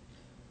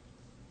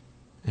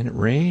 And it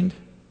rained.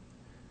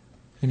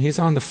 And he's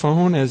on the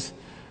phone as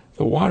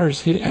the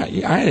water's hitting.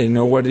 I didn't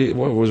know what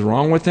was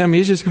wrong with him.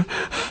 He's just,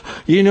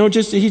 you know,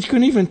 he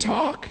couldn't even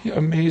talk,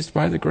 amazed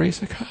by the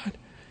grace of God.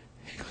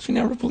 He goes, you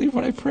never believe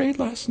what I prayed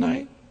last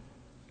night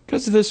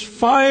because of this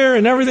fire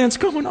and everything that's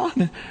going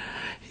on.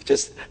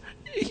 He's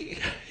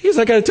like,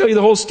 I got to tell you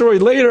the whole story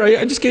later.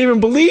 I just can't even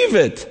believe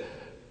it.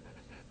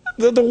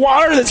 The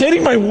water that's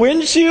hitting my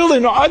windshield,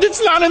 and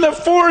it's not in the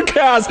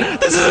forecast.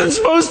 This isn't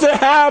supposed to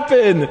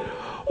happen.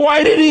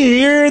 Why did he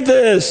hear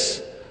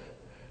this?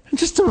 I'm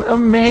just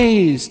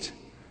amazed.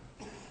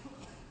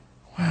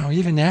 Wow,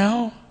 even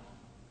now?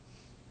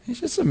 He's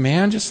just a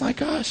man just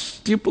like us.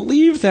 Do you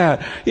believe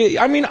that?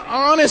 I mean,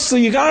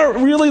 honestly, you got to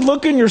really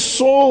look in your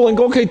soul and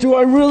go, okay, do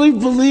I really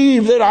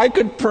believe that I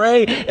could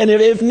pray? And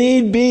if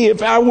need be,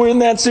 if I were in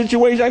that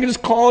situation, I could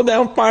just call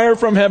down fire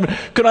from heaven.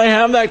 Could I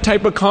have that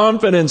type of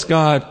confidence,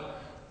 God?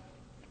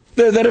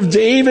 That if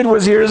David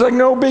was here, it's like,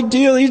 no big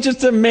deal. He's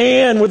just a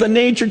man with a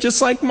nature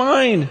just like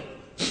mine.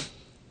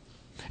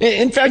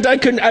 In fact, I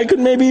could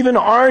maybe even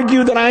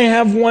argue that I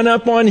have one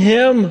up on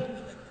him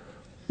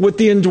with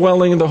the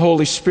indwelling of the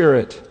Holy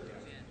Spirit.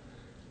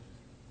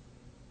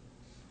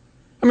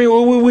 I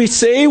mean, we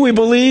say we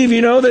believe,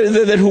 you know,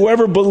 that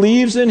whoever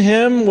believes in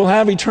him will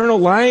have eternal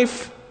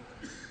life.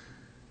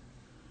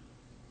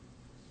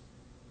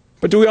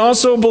 But do we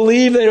also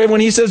believe that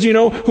when he says, you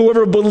know,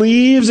 whoever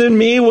believes in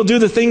me will do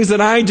the things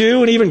that I do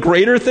and even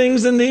greater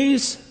things than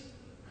these?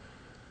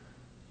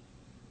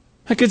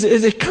 Like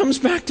it comes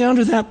back down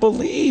to that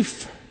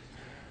belief.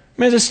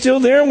 Man, it's still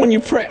there when you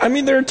pray. I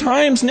mean, there are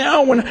times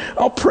now when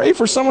I'll pray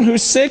for someone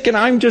who's sick and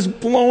I'm just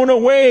blown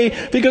away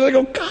because I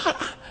go, God,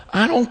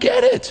 I don't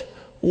get it.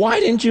 Why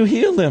didn't you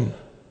heal him?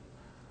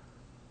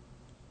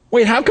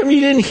 Wait, how come you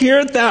didn't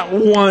hear that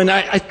one?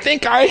 I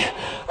think I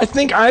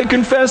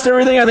confessed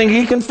everything. I think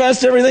he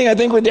confessed everything. I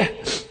think we did.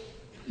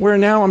 Where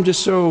now I'm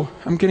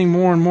getting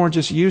more and more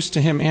just used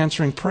to him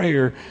answering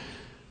prayer,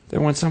 that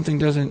when something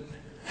doesn't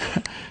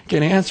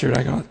get answered,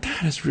 I go,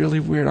 that is really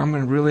weird. I'm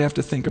going to really have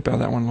to think about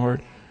that one,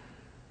 Lord.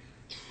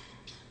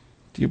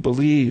 Do you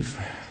believe?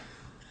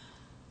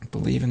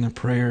 Believe in the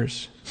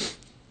prayers.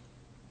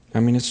 I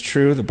mean, it's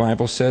true. The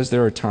Bible says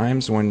there are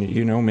times when,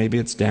 maybe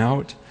it's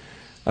doubt.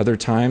 Other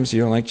times,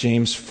 like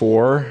James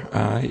 4,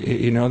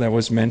 that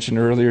was mentioned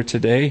earlier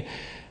today,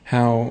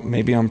 how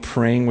maybe I'm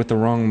praying with the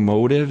wrong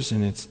motives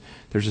and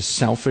there's a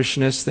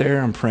selfishness there.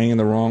 I'm praying in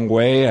the wrong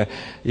way.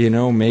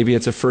 Maybe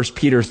it's a 1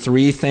 Peter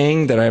 3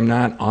 thing, that I'm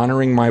not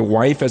honoring my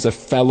wife as a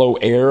fellow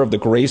heir of the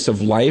grace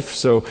of life,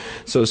 so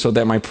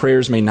that my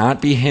prayers may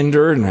not be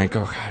hindered. And I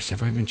go, gosh,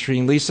 have I been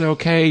treating Lisa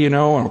okay? And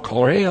I'll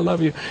call her, hey, I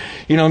love you.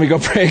 Let me go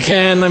pray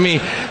again.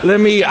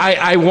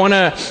 I want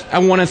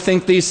to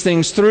think these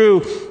things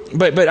through.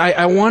 But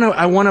I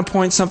want to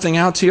point something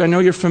out to you. I know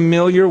you're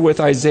familiar with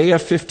Isaiah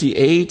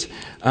 58,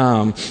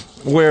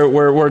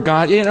 where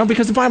God,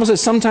 because the Bible says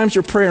sometimes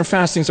your prayer and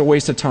fasting is a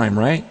waste of time,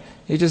 right?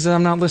 He just says,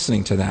 I'm not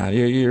listening to that.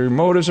 Your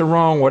motives are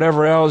wrong,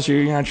 whatever else.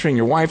 You're not treating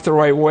your wife the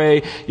right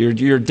way.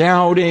 You're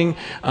doubting.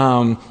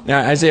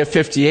 Isaiah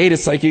 58,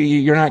 it's like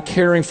you're not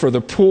caring for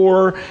the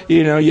poor.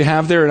 You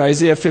have there in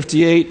Isaiah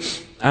 58,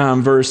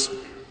 verse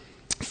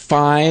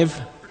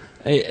 5,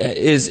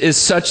 is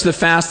such the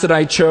fast that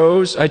I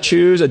choose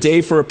a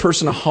day for a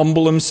person to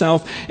humble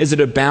himself? Is it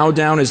to bow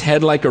down his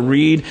head like a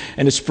reed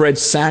and to spread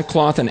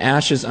sackcloth and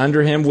ashes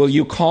under him? Will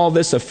you call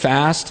this a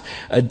fast,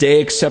 a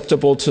day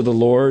acceptable to the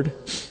Lord?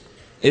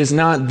 Is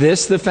not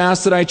this the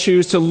fast that I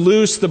choose? To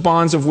loose the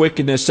bonds of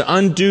wickedness, to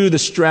undo the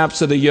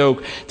straps of the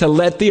yoke, to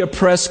let the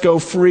oppressed go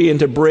free,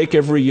 and to break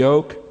every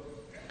yoke?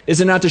 Is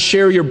it not to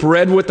share your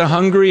bread with the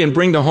hungry and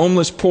bring the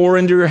homeless poor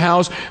into your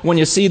house, when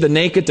you see the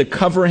naked to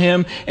cover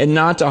him and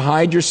not to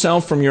hide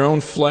yourself from your own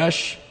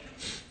flesh?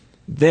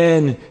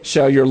 Then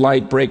shall your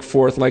light break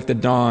forth like the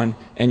dawn,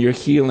 and your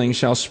healing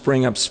shall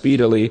spring up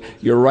speedily.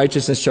 Your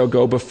righteousness shall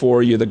go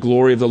before you. The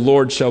glory of the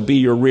Lord shall be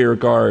your rear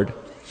guard.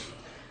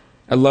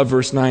 I love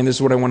verse 9. This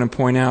is what I want to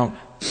point out.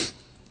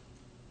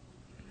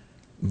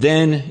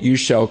 Then you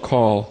shall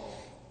call,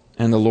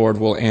 and the Lord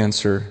will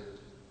answer.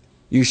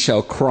 You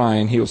shall cry,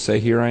 and he will say,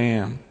 here I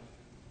am.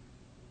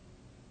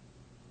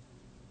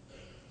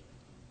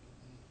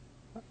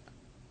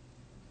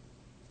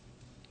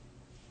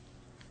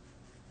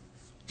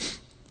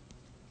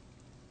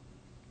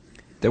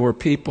 There were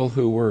people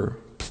who were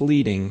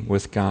pleading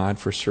with God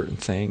for certain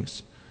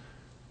things,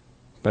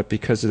 but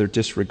because of their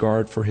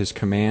disregard for his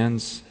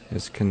commands,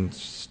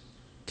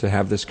 to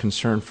have this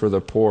concern for the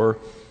poor,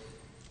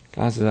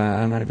 God says,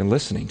 I'm not even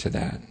listening to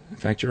that. In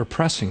fact, you're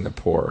oppressing the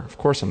poor. Of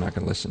course I'm not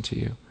going to listen to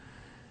you.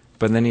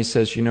 But then he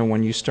says,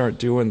 when you start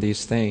doing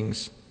these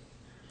things,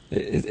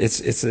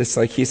 it's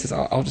like he says,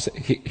 I'll just,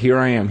 here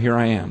I am, here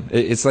I am.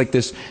 It's like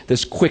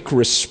this quick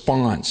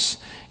response.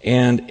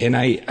 And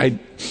I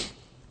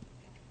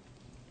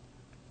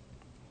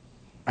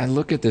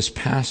look at this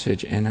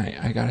passage, and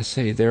I got to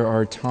say, there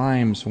are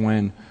times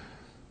when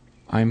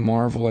I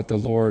marvel at the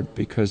Lord,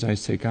 because I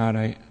say, God,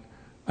 I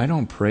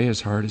don't pray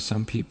as hard as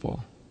some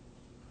people.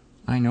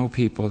 I know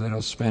people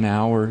that'll spend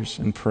hours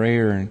in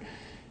prayer, and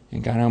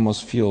God, I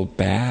almost feel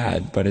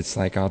bad, but it's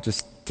like I'll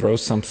just throw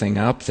something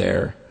up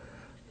there,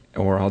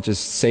 or I'll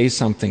just say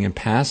something in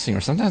passing,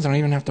 or sometimes I don't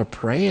even have to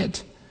pray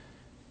it.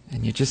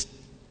 And you just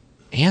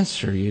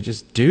answer, you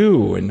just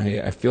do, and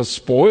I feel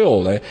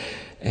spoiled. And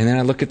then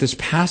I look at this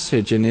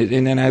passage, and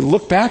then I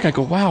look back, I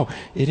go, wow,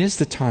 it is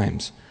the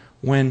times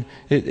when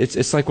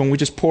it's like when we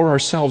just pour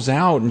ourselves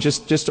out and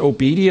just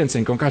obedience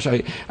and go, gosh,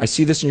 I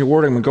see this in your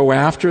word, I'm going to go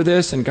after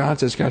this. And God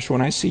says, gosh,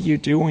 when I see you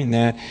doing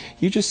that,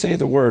 you just say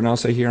the word, and I'll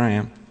say, here I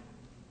am.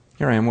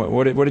 Here I am.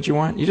 What did you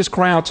want? You just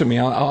cry out to me.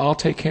 I'll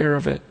take care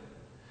of it.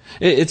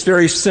 It's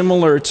very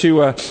similar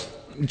to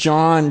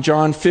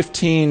John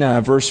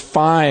 15, verse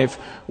 5,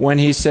 when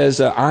he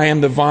says, I am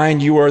the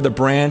vine, you are the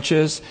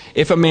branches.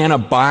 If a man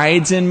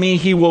abides in me,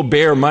 he will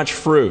bear much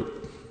fruit.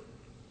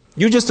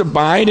 You just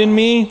abide in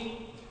me,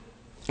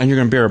 and you're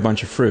going to bear a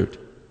bunch of fruit.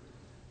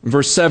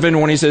 Verse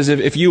 7, when he says,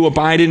 if you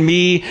abide in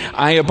me,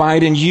 I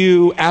abide in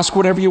you, ask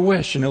whatever you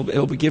wish, and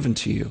it'll be given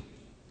to you.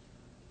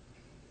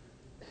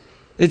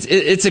 It's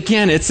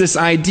this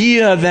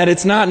idea that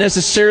it's not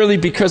necessarily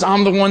because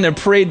I'm the one that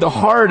prayed the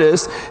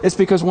hardest. It's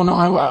because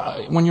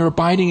when you're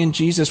abiding in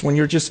Jesus, when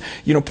you're just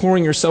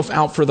pouring yourself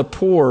out for the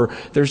poor,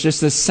 there's just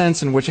this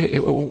sense in which, hey,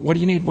 what do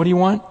you need? What do you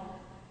want?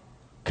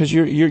 Because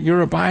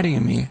you're abiding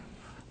in me.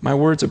 My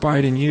words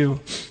abide in you.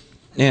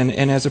 And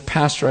as a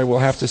pastor, I will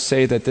have to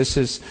say that this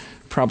has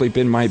probably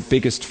been my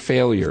biggest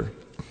failure.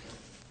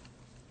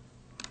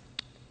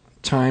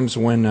 Times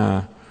when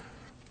I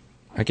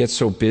get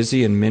so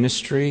busy in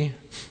ministry,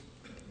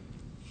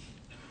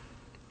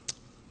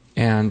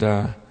 and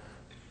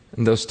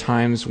those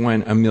times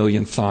when a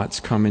million thoughts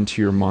come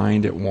into your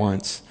mind at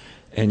once,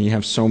 and you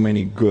have so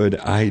many good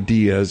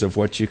ideas of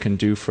what you can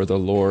do for the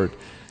Lord,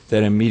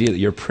 that immediately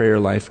your prayer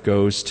life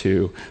goes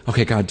to,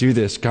 okay, God, do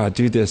this, God,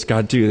 do this,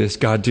 God, do this,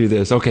 God, do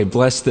this. Okay,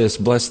 bless this,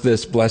 bless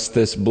this, bless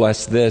this,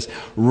 bless this,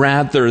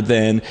 rather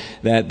than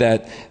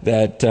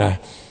that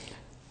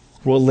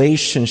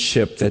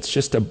relationship that's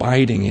just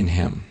abiding in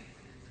Him.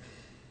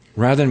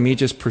 Rather than me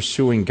just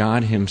pursuing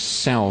God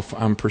Himself,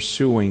 I'm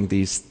pursuing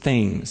these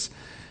things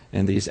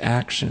and these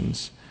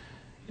actions.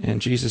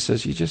 And Jesus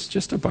says, you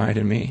just abide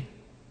in me.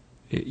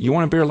 You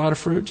want to bear a lot of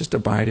fruit? Just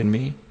abide in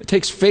me. It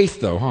takes faith,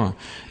 though, huh?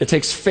 It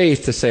takes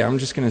faith to say, I'm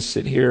just going to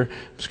sit here,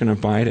 I'm just going to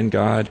abide in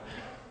God.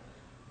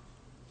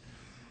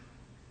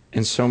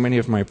 And so many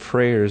of my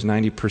prayers,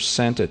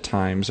 90% at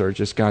times, are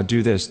just, God,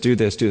 do this, do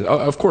this, do this. Oh,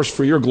 of course,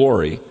 for your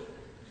glory.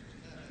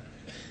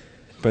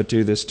 But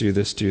do this, do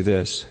this, do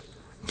this.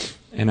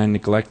 And I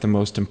neglect the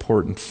most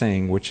important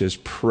thing, which is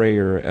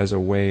prayer as a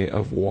way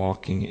of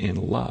walking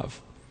in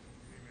love.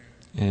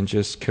 And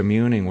just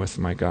communing with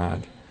my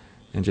God.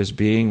 And just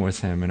being with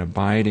Him and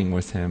abiding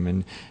with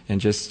Him and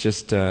just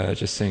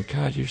saying,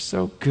 God, you're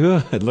so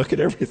good. Look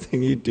at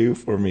everything you do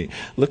for me.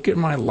 Look at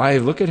my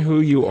life. Look at who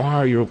you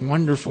are. You're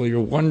wonderful.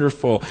 You're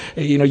wonderful.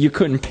 You know, you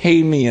couldn't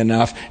pay me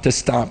enough to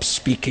stop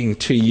speaking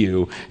to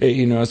you.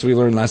 You know, as we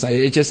learned last night,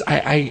 it just,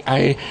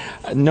 I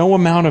no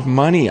amount of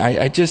money.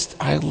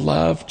 I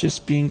love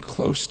just being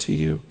close to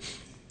you.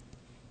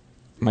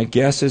 My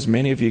guess is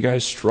many of you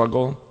guys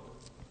struggle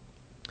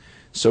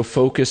so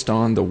focused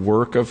on the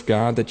work of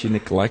God that you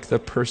neglect the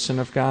person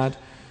of God.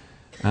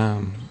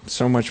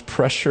 So much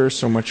pressure,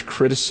 so much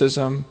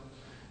criticism.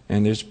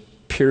 And there's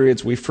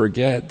periods we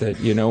forget that,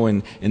 you know,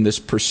 in this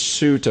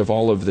pursuit of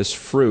all of this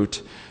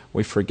fruit,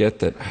 we forget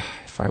that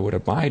if I would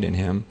abide in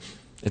Him,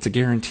 it's a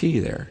guarantee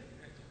there.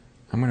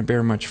 I'm going to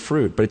bear much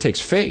fruit. But it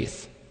takes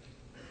faith.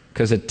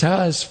 Because it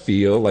does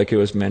feel, like it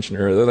was mentioned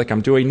earlier, like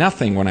I'm doing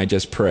nothing when I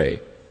just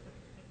pray.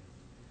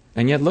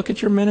 And yet look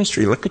at your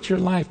ministry, look at your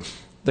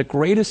life. The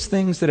greatest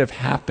things that have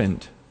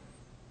happened,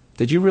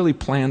 did you really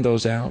plan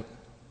those out?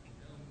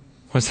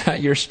 Was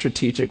that your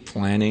strategic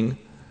planning?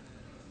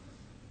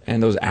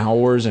 And those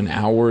hours and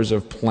hours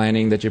of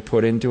planning that you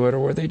put into it? Or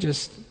were they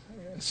just,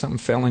 something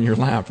fell in your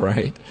lap,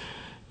 right?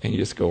 And you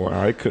just go, well,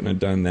 I couldn't have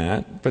done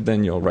that. But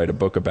then you'll write a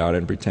book about it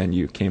and pretend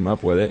you came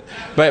up with it.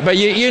 But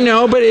you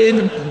know,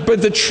 but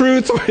the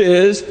truth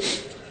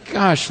is,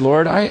 gosh,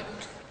 Lord, I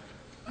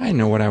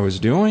know what I was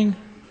doing.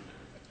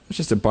 I was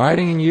just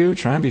abiding in you,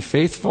 trying to be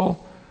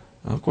faithful.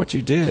 Look what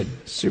you did.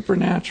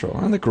 Supernatural.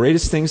 One of the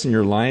greatest things in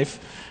your life,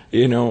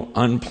 you know,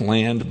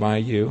 unplanned by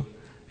you.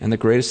 And the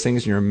greatest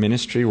things in your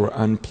ministry were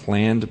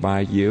unplanned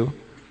by you.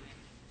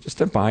 Just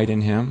abide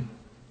in Him.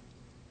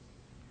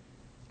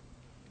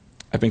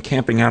 I've been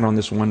camping out on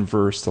this one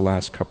verse the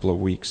last couple of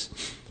weeks.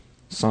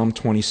 Psalm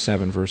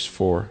 27, verse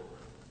 4.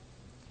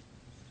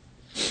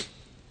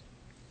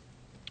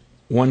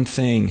 One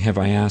thing have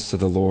I asked of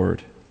the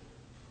Lord,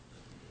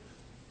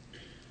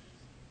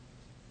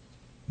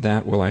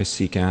 that will I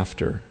seek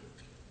after,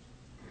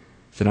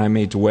 that I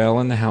may dwell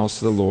in the house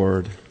of the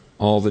Lord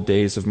all the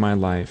days of my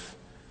life,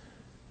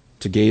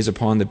 to gaze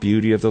upon the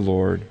beauty of the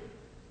Lord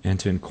and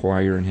to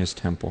inquire in His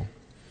temple.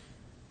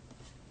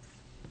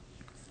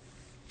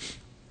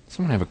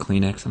 Someone have a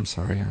Kleenex? I'm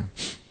sorry, I'm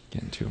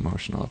getting too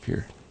emotional up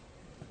here.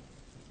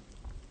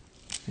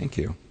 Thank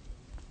you.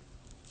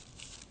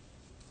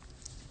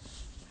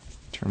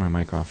 Turn my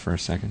mic off for a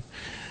second.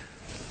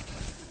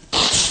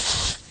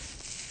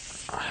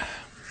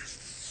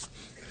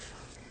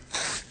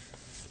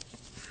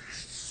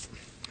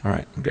 All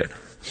right, I'm good.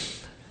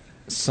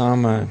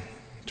 Psalm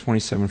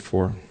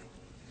 27:4.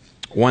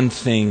 One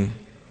thing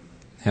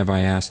have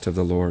I asked of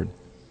the Lord.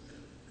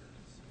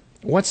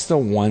 What's the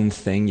one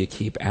thing you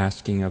keep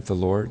asking of the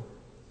Lord?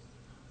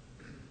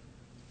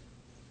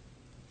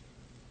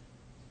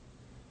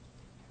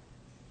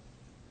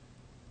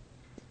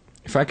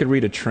 If I could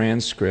read a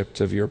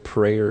transcript of your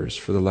prayers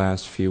for the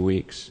last few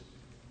weeks,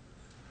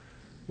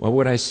 what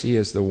would I see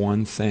as the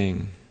one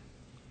thing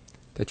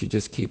that you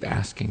just keep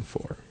asking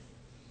for?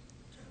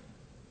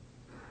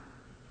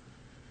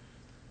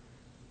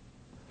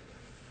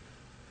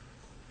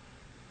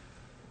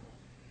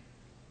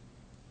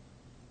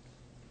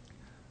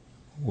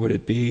 Would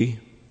it be,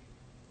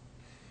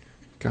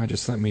 God,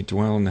 just let me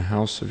dwell in the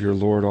house of your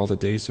Lord all the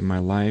days of my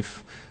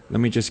life.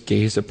 Let me just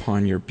gaze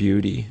upon your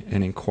beauty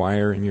and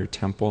inquire in your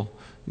temple.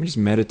 Let me just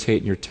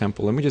meditate in your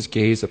temple. Let me just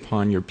gaze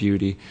upon your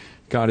beauty.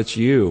 God, it's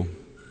you.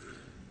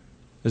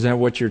 Is that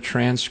what your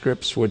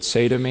transcripts would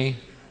say to me?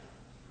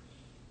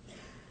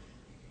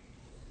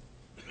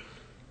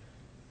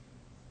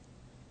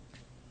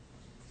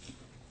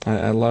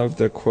 I love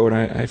the quote.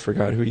 I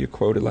forgot who you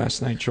quoted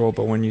last night, Joel,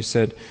 but when you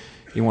said,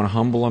 you want to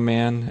humble a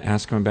man,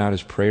 ask him about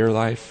his prayer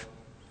life.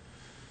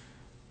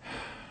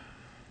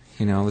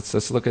 You know,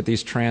 let's look at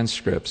these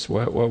transcripts.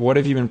 What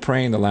have you been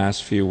praying the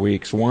last few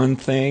weeks? One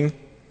thing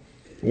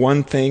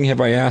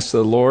have I asked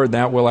the Lord,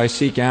 that will I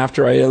seek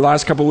after. The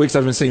last couple of weeks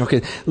I've been saying,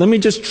 okay, let me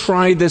just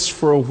try this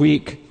for a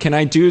week. Can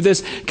I do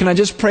this? Can I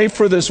just pray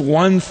for this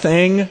one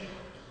thing?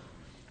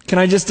 Can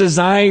I just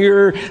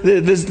desire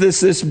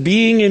this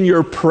being in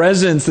your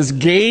presence, this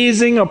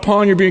gazing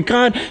upon your beauty?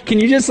 God, can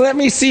you just let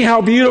me see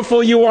how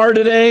beautiful you are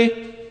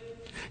today?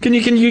 Can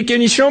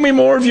you show me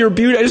more of your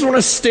beauty? I just want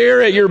to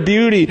stare at your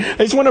beauty. I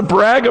just want to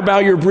brag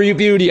about your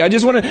beauty. I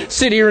just want to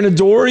sit here and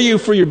adore you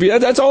for your beauty.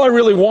 That's all I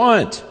really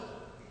want.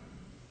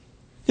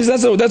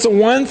 That's the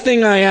one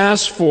thing I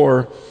ask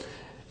for,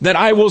 that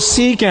I will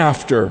seek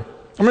after.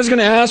 I'm just going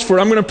to ask for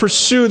it. I'm going to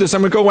pursue this.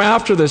 I'm going to go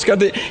after this.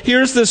 God,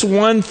 here's this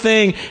one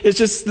thing. It's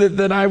just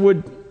that I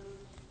would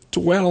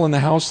dwell in the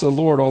house of the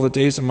Lord all the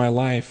days of my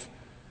life,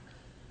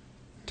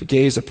 to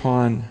gaze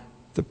upon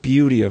the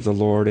beauty of the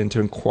Lord and to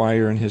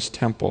inquire in His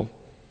temple.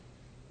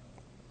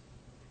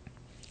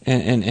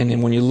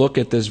 And when you look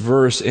at this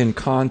verse in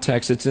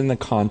context, it's in the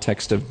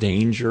context of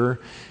danger.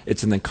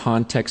 It's in the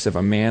context of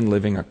a man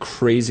living a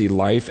crazy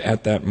life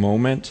at that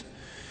moment.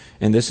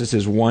 And this is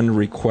his one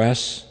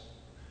request.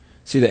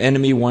 See, the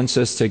enemy wants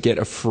us to get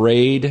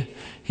afraid.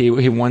 He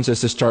wants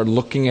us to start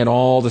looking at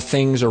all the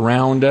things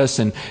around us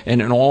and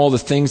all the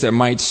things that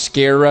might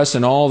scare us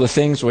and all the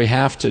things we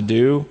have to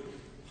do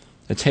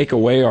to take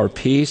away our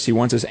peace. He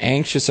wants us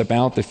anxious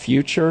about the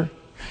future.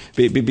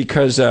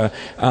 Because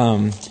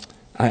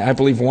I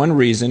believe one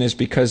reason is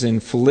because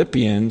in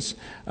Philippians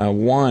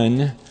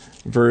 1,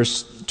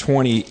 verse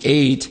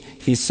 28,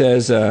 he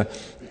says,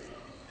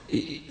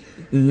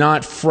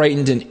 not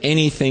frightened in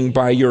anything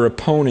by your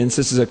opponents.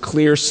 This is a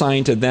clear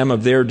sign to them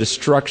of their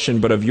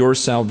destruction, but of your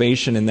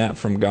salvation, and that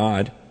from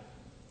God.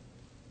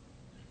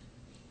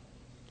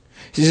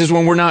 He says,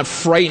 when we're not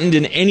frightened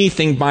in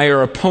anything by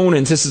our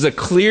opponents, this is a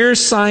clear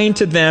sign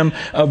to them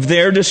of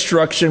their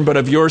destruction, but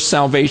of your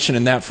salvation,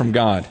 and that from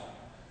God.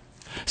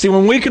 See,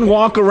 when we can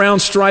walk around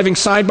striving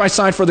side by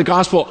side for the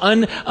gospel,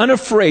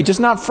 unafraid,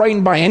 just not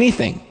frightened by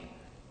anything,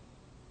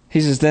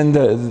 he says,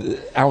 then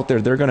out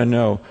there, they're going to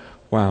know,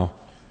 wow,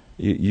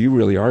 you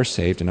really are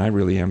saved, and I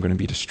really am going to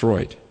be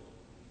destroyed.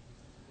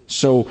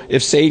 So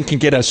if Satan can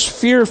get us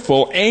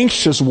fearful,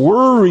 anxious,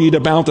 worried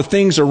about the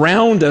things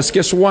around us,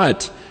 guess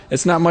what?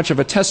 It's not much of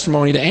a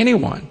testimony to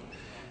anyone.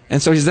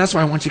 And so he says, that's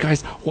why I want you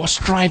guys all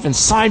striving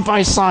side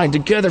by side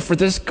together for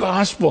this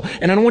gospel.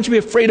 And I don't want you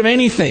to be afraid of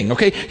anything,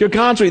 okay? You're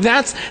God's way.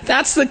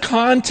 That's the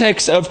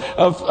context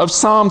of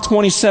Psalm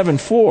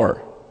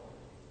 27:4.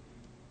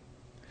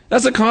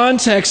 That's the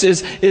context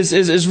is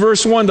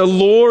verse 1. The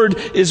Lord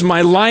is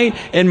my light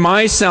and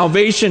my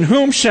salvation.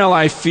 Whom shall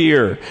I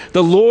fear?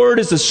 The Lord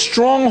is the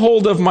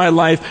stronghold of my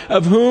life.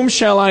 Of whom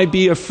shall I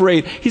be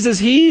afraid? He says,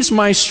 He's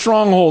my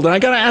stronghold. And I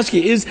got to ask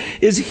you,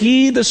 is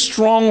He the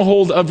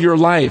stronghold of your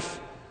life?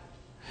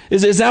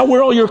 Is that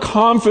where all your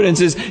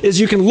confidence is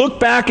you can look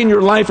back in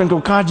your life and go,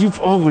 God, you've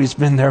always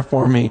been there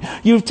for me.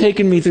 You've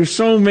taken me through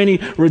so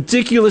many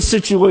ridiculous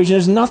situations.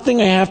 There's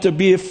nothing I have to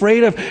be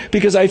afraid of,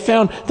 because I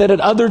found that at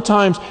other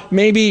times,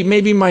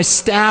 maybe my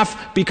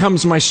staff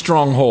becomes my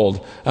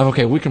stronghold.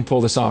 Okay, we can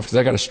pull this off because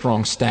I got a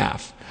strong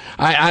staff.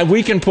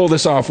 We can pull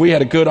this off. We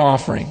had a good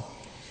offering.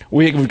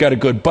 We've got a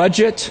good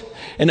budget,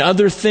 and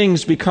other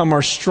things become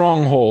our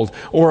stronghold.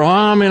 Or,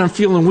 oh man, I'm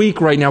feeling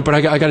weak right now, but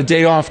I got a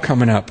day off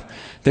coming up.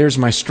 There's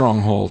my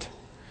stronghold.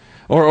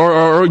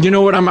 Or you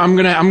know what? I'm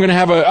gonna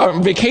have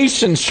a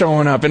vacation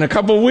showing up in a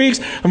couple of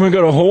weeks. I'm gonna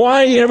go to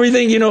Hawaii and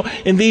everything. You know,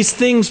 and these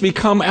things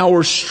become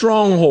our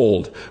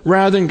stronghold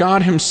rather than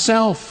God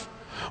Himself.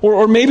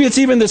 Or maybe it's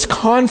even this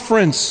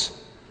conference.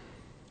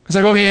 It's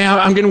like, okay,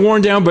 I'm getting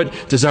worn down, but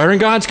Desiring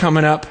God's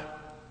coming up.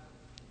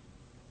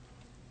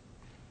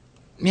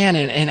 Man,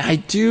 and I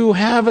do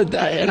have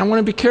and I want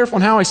to be careful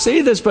on how I say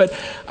this, but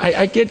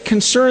I get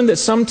concerned that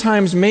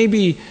sometimes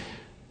maybe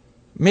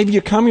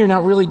you come here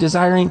not really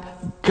desiring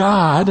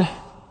God,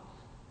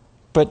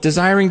 but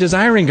desiring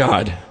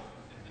God.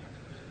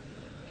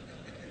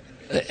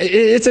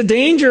 It's a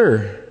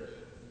danger.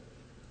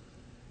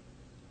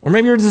 Or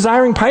maybe you're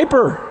desiring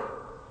Piper.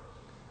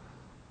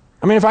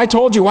 I mean, if I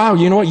told you, wow,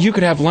 you know what, you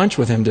could have lunch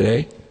with him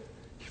today,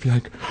 you'd be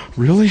like,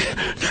 really?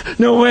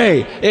 No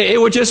way.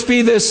 It would just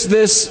be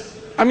this.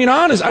 I mean,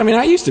 honest. I mean,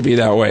 I used to be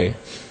that way.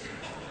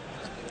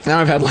 Now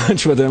I've had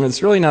lunch with him.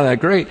 It's really not that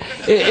great.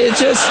 It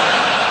just...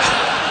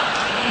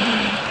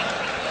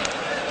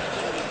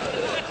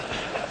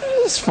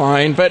 It's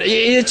fine, but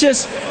it's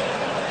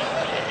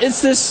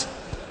this...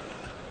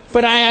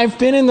 But I've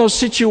been in those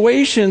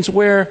situations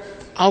where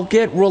I'll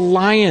get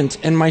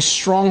reliant, and my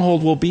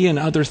stronghold will be in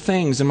other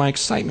things, and my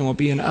excitement will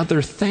be in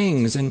other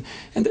things, and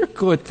they're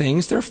good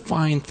things, they're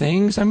fine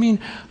things. I mean,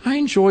 I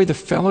enjoy the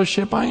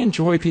fellowship, I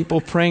enjoy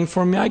people praying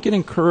for me, I get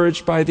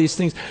encouraged by these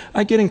things,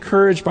 I get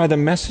encouraged by the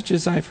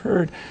messages I've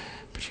heard,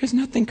 but because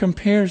nothing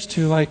compares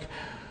to like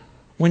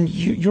when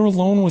you're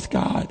alone with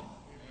God,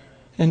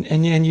 and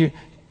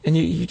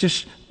you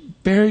just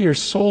bare your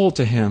soul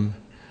to Him,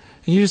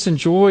 and you just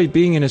enjoy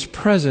being in His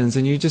presence,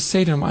 and you just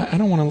say to Him, I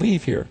don't want to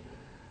leave here.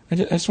 I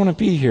just want to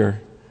be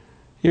here.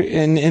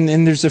 And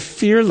there's a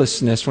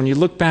fearlessness when you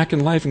look back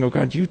in life and go,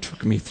 God, you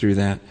took me through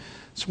that.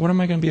 So what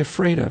am I going to be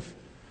afraid of?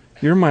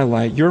 You're my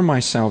light. You're my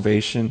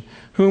salvation.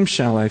 Whom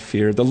shall I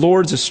fear? The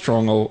Lord's a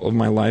stronghold of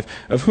my life.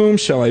 Of whom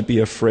shall I be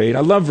afraid? I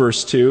love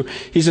verse 2.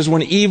 He says,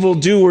 when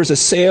evildoers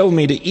assail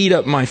me to eat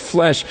up my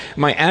flesh,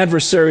 my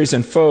adversaries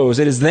and foes,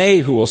 it is they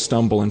who will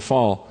stumble and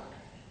fall.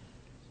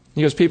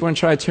 He goes, people want to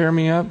try to tear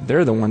me up,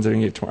 they're the ones that are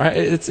going to get torn.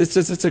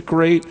 It's a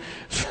great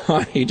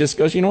thought. He just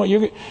goes, you know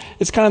what,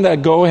 it's kind of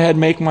that go ahead,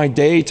 make my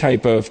day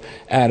type of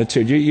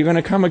attitude. You're going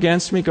to come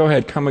against me? Go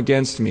ahead, come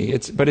against me.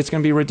 But it's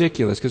going to be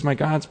ridiculous because my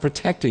God's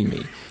protecting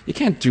me. You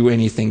can't do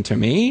anything to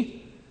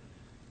me.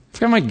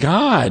 It's my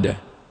God.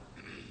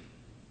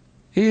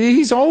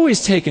 He's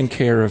always taken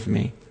care of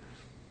me.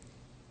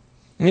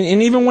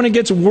 And even when it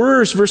gets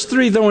worse, verse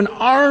 3, though an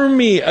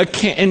army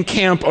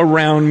encamp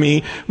around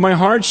me, my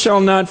heart shall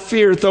not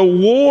fear. Though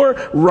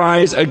war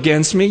rise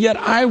against me, yet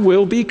I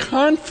will be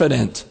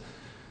confident.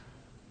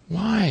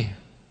 Why?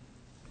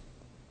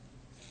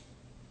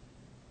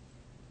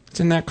 It's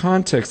in that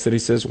context that he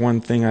says, one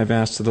thing I've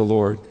asked of the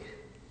Lord.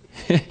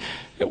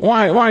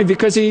 Why?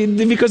 Because of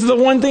the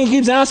one thing he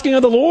keeps asking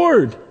of the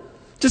Lord.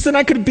 Just that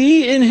I could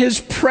be in his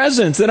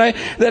presence, that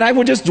I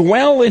would just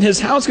dwell in his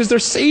house because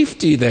there's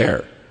safety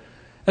there.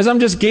 As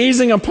I'm just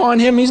gazing upon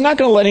him, he's not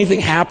going to let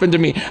anything happen to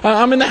me.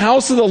 I'm in the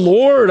house of the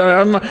Lord.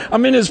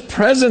 I'm in his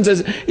presence.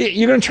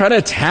 You're going to try to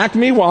attack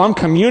me while I'm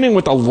communing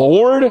with the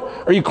Lord?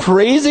 Are you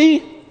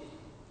crazy?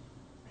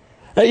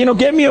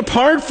 Get me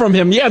apart from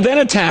him. Yeah, then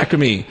attack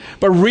me.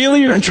 But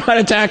really, you're going to try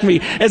to attack me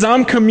as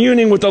I'm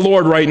communing with the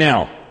Lord right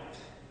now?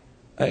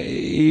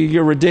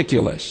 You're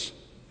ridiculous.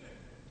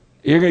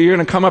 You're going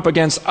to come up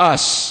against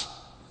us.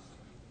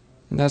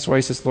 And that's why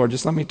he says, Lord,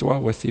 just let me dwell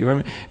with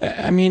you.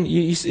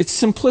 It's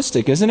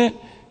simplistic, isn't it?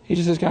 He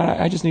just says, God,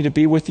 I just need to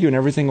be with you and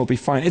everything will be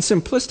fine. It's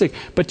simplistic,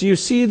 but do you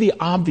see the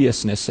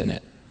obviousness in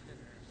it?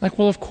 Like,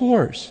 well, of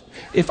course.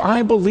 If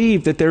I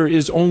believe that there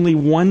is only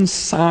one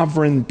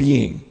sovereign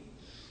being,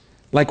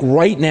 like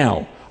right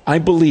now, I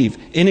believe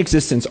in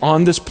existence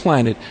on this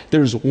planet,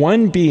 there's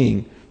one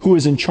being who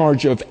is in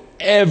charge of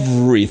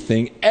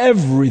everything,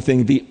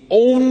 the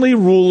only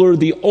ruler,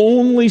 the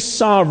only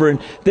sovereign,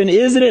 then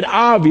isn't it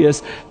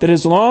obvious that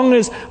as long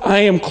as I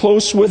am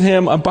close with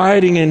him,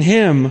 abiding in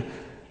him,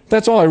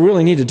 that's all I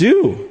really need to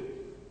do.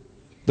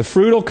 The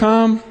fruit will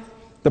come,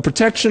 the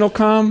protection will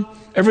come,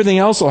 everything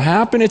else will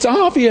happen. It's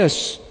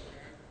obvious.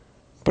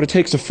 But it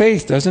takes a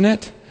faith, doesn't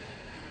it?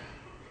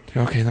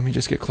 Okay, let me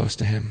just get close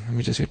to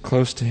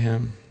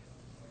him.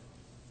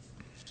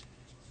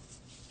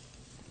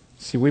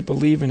 See, we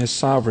believe in his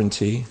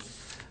sovereignty.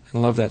 I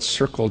love that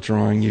circle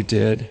drawing you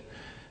did.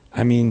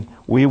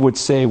 We would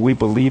say we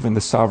believe in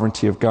the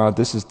sovereignty of God.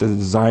 This is the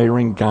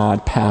Desiring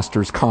God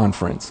Pastors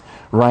Conference,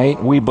 right?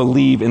 We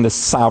believe in the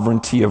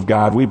sovereignty of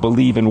God. We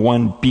believe in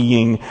one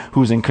being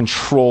who's in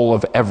control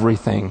of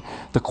everything.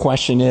 The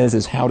question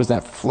is how does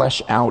that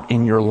flesh out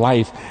in your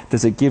life?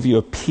 Does it give you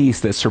a peace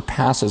that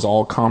surpasses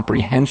all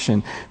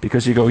comprehension?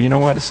 Because you go, you know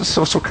what? This is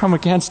so come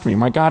against me.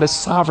 My God is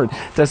sovereign.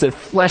 Does it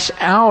flesh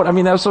out?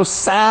 That was so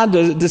sad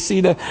to see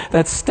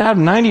that stab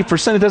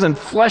 90%. It doesn't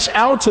flesh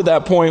out to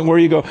that point where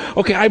you go,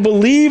 okay, I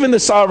believe in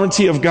the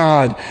sovereignty of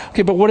God.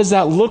 Okay, but what does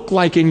that look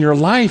like in your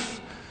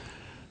life?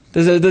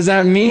 Does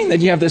that mean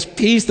that you have this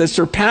peace that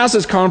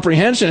surpasses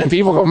comprehension and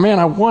people go, man,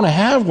 I want to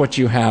have what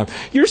you have?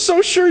 You're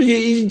so sure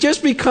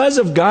just because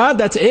of God,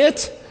 that's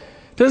it?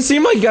 Doesn't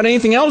seem like you got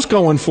anything else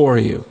going for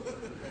you.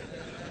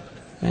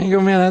 And you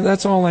go, man,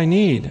 that's all I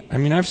need.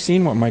 I've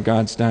seen what my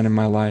God's done in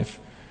my life.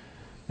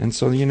 And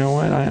so you know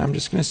what? I'm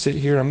just going to sit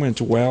here. I'm going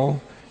to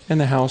dwell in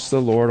the house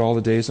of the Lord all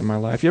the days of my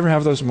life. You ever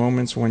have those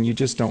moments when you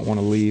just don't want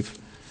to leave?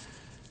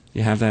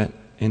 You have that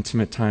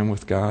intimate time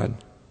with God.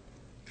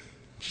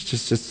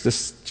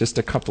 Just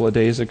a couple of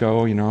days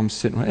ago, I'm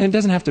sitting, and it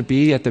doesn't have to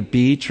be at the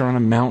beach or on a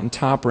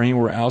mountaintop or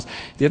anywhere else.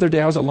 The other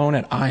day I was alone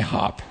at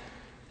IHOP,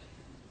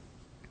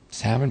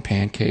 just having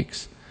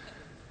pancakes,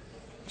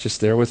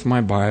 just there with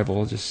my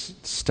Bible,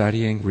 just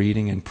studying,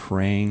 reading, and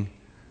praying.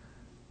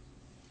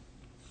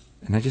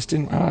 And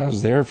I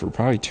was there for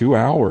probably 2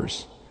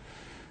 hours.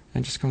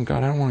 And just going,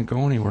 God, I don't want to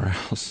go anywhere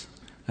else.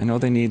 I know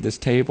they need this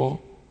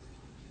table.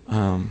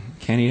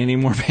 Can't eat any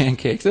more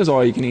pancakes. That's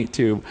all you can eat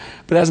too.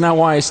 But that's not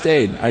why I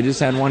stayed. I just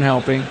had one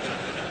helping.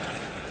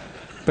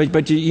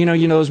 But you know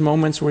those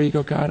moments where you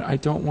go, God, I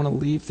don't want to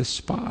leave the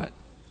spot.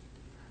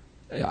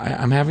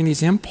 I'm having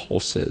these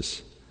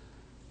impulses.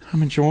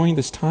 I'm enjoying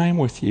this time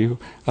with you.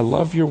 I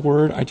love your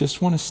word. I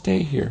just want to stay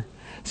here.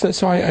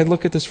 So I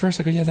look at this verse.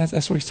 I go, yeah,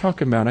 that's what he's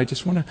talking about. I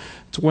just want to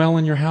dwell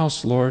in your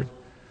house, Lord.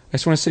 I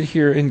just want to sit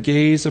here and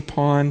gaze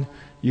upon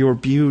your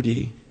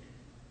beauty.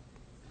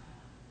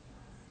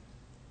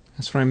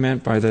 That's what I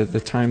meant by the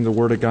time the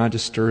Word of God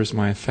just stirs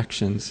my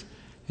affections.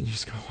 And you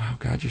just go, wow,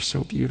 God, you're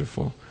so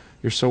beautiful.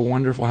 You're so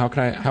wonderful. How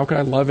could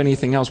I love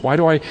anything else? Why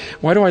do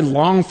I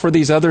long for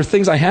these other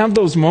things? I have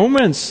those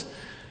moments.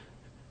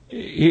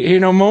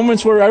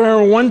 Moments where I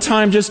remember one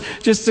time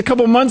just a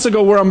couple months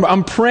ago where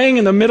I'm praying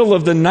in the middle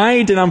of the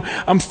night and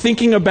I'm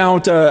thinking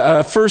about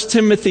 1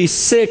 Timothy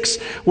 6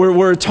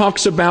 where it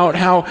talks about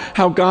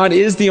how God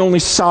is the only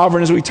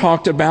sovereign, as we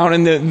talked about,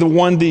 and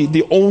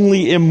the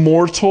only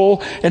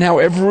immortal, and how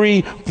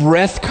every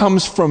breath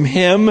comes from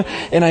Him.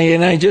 And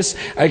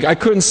I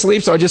couldn't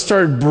sleep, so I just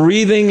started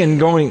breathing and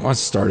going. Well, I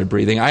started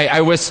breathing. I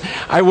was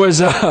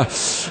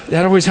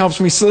that always helps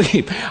me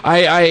sleep.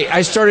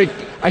 I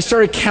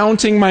started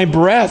counting my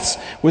breaths.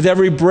 With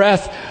every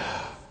breath,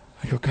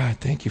 I go, God,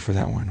 thank you for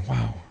that one.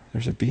 Wow,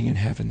 there's a being in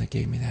heaven that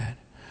gave me that.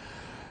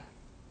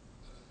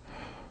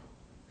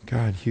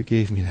 God, you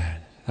gave me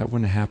that. That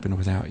wouldn't have happened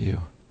without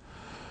you.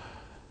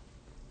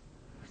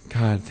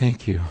 God,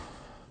 thank you.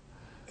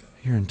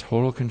 You're in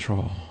total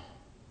control.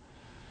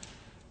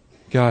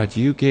 God,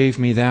 you gave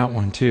me that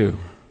one too.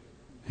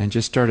 And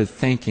just started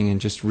thinking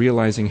and just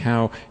realizing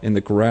how in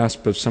the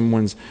grasp of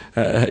someone's,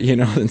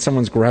 in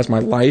someone's grasp my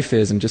life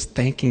is, and just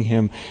thanking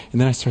Him. And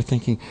then I start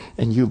thinking,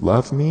 and you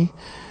love me?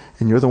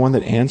 And you're the one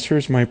that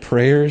answers my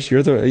prayers.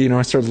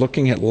 I start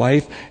looking at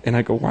life and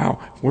I go, wow,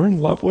 we're in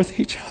love with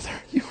each other.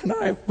 You and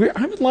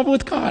I'm in love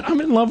with God.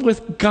 I'm in love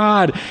with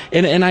God.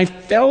 And I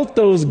felt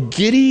those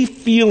giddy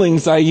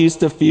feelings I used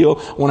to feel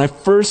when I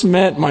first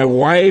met my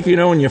wife,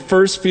 when you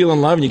first feel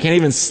in love and you can't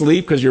even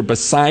sleep because you're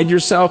beside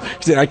yourself.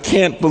 You say, I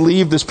can't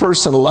believe this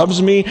person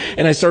loves me.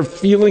 And I start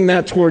feeling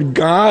that toward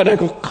God. I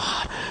go,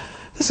 God,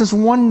 this is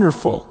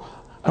wonderful.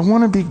 I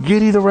want to be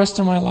giddy the rest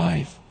of my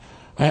life.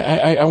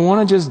 I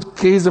want to just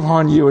gaze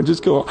upon you and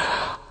just go,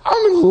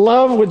 I'm in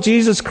love with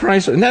Jesus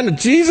Christ. And that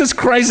Jesus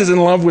Christ is in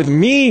love with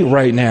me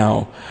right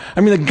now.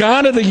 I mean, the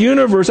God of the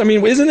universe. I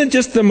mean, isn't it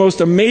just the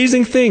most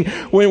amazing thing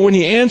when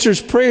He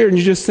answers prayer and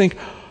you just think,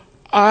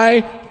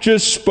 I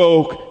just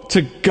spoke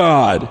to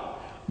God.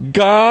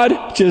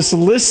 God just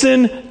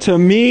listened to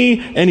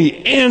me and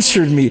He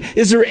answered me.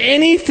 Is there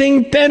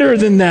anything better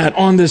than that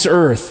on this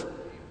earth?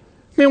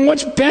 Man,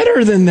 what's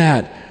better than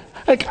that?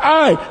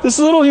 Like this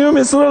little human,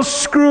 this little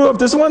screw up,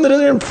 this one that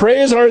doesn't even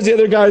pray as hard as the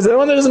other guys, the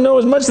one that doesn't know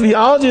as much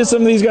theology as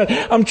some of these guys.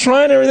 I'm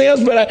trying everything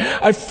else, but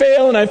I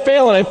fail and I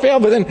fail and I fail.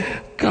 But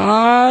then,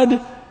 God,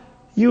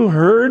 you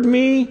heard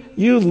me,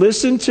 you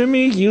listened to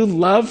me, you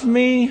love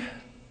me.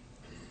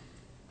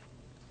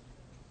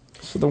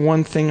 So the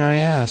one thing I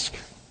ask,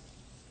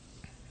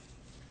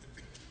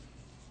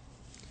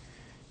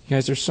 you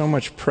guys, there's so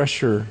much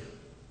pressure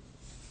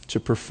to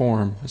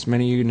perform. As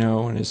many of you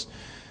know, and as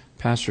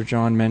Pastor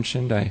John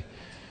mentioned, I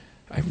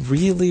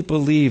really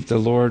believe the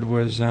Lord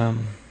was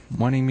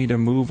wanting me to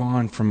move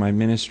on from my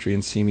ministry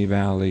in Simi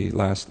Valley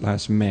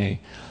last May.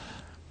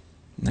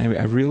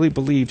 I really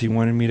believed He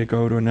wanted me to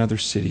go to another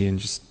city and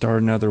just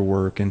start another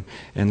work and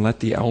let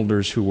the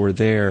elders who were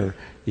there,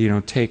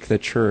 take the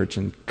church,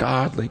 and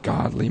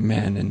godly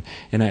men.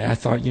 And I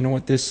thought, you know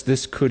what,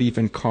 this could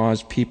even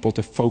cause people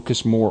to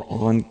focus more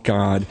on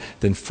God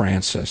than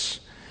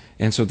Francis.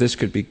 And so this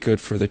could be good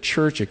for the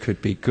church. It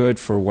could be good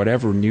for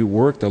whatever new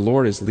work the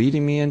Lord is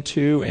leading me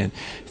into. And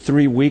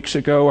 3 weeks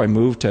ago, I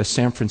moved to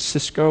San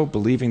Francisco,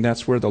 believing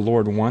that's where the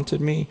Lord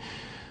wanted me.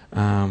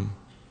 And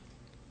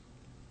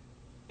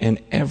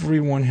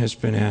everyone has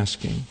been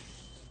asking,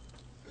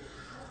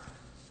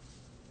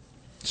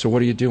 so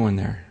what are you doing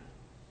there?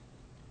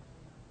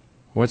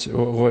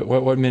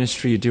 What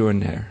ministry are you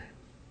doing there?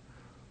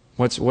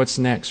 What's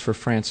next for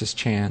Francis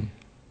Chan?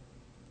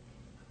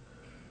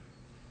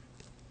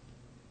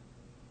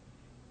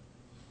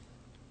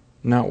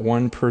 Not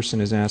one person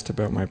has asked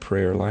about my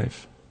prayer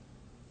life.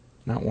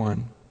 Not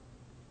one.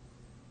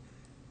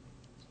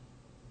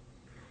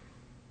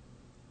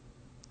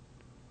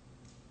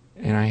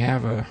 And I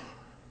have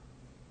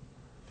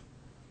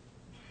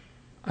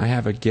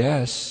a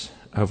guess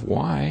of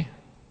why.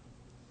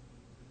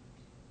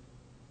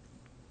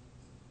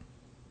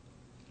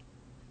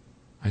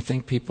 I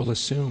think people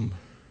assume,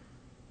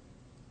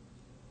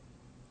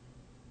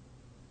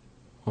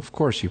 well, of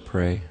course you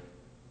pray.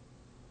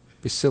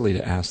 It'd be silly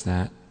to ask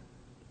that.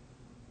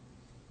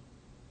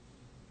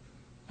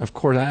 Of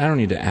course, I don't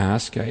need to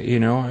ask,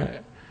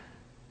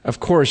 of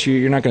course,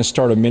 you're not going to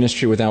start a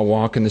ministry without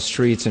walking the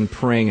streets and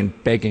praying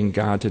and begging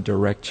God to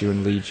direct you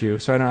and lead you.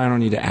 So I don't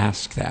need to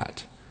ask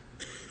that.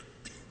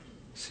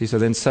 See, so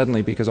then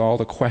suddenly, because all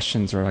the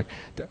questions are like,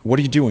 what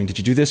are you doing? Did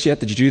you do this yet?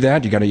 Did you do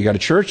that? You got a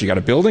church? You got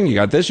a building? You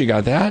got this? You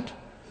got that?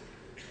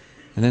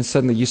 And then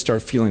suddenly you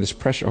start feeling this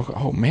pressure.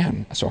 Oh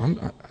man, so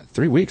I'm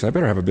 3 weeks. I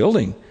better have a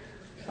building.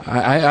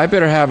 I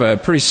better have a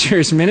pretty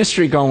serious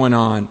ministry going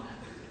on.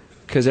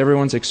 Because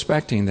everyone's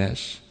expecting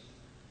this.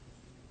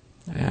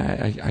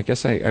 I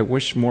guess I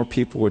wish more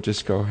people would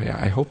just go, hey,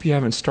 I hope you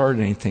haven't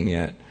started anything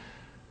yet,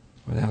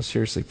 without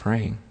seriously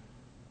praying.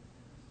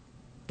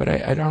 But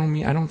I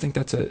don't think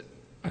that's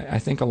I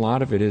think a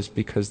lot of it is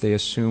because they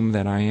assume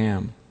that I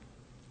am.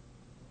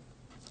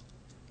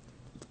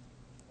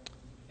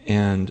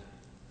 And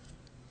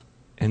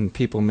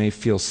people may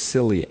feel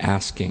silly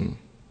asking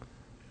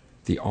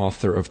the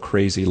author of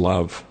Crazy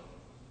Love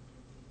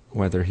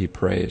whether he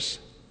prays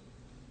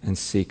and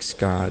seeks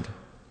God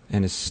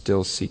and is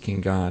still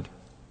seeking God.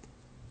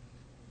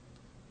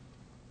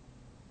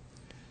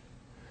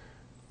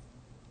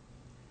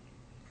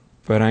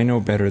 But I know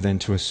better than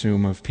to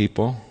assume of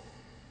people.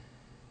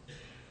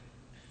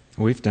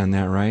 We've done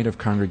that, right? Of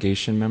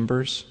congregation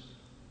members,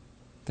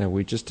 that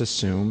we just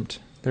assumed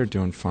they're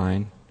doing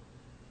fine.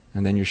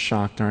 And then you're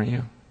shocked, aren't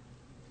you?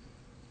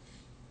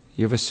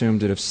 You've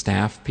assumed it of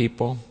staff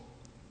people.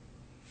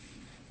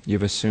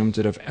 You've assumed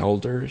it of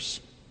elders.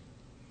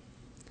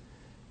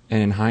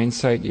 And in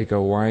hindsight, you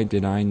go, why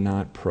did I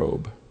not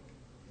probe?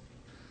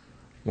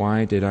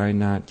 Why did I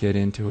not get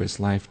into his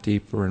life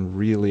deeper and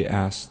really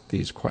ask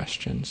these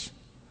questions?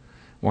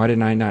 Why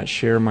did I not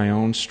share my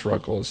own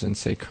struggles and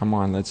say, come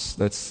on,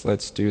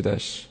 let's do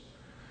this?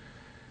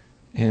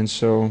 And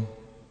so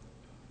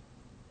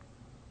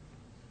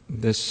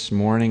this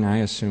morning I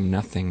assume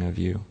nothing of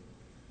you.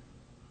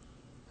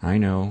 I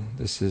know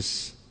this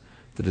is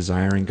the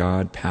Desiring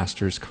God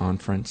Pastors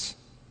Conference.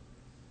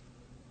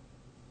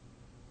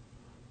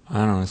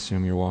 I don't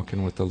assume you're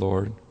walking with the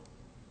Lord.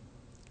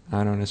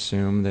 I don't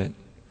assume that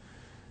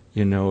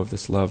you know of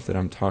this love that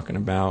I'm talking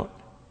about.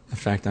 In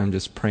fact, I'm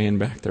just praying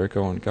back there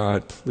going,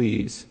 God,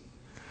 please,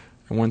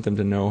 I want them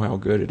to know how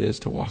good it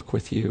is to walk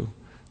with you,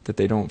 that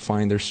they don't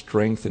find their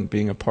strength in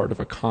being a part of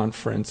a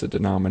conference, a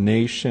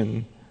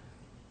denomination,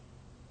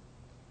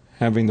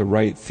 having the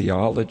right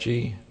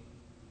theology,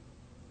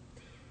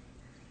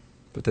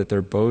 but that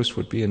their boast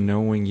would be in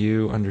knowing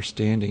you,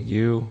 understanding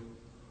you.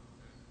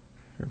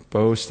 Their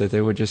boast that they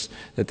would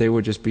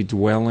just be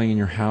dwelling in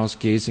your house,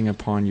 gazing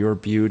upon your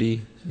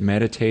beauty,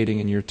 meditating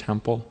in your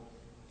temple.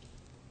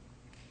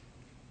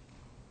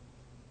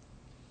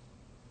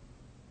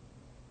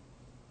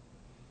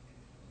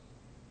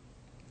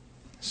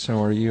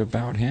 So are you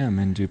about him,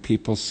 and do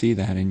people see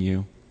that in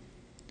you?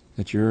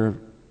 That you're a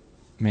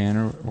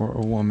man or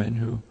a woman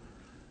who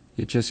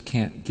you just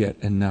can't get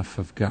enough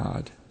of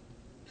God,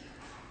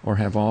 or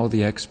have all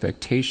the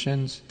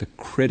expectations, the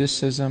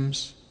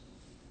criticisms,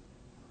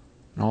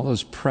 and all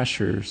those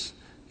pressures.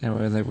 You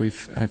know,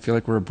 that I feel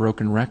like we're a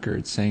broken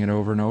record saying it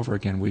over and over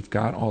again. We've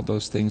got all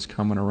those things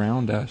coming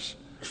around us,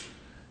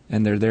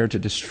 and they're there to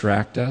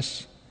distract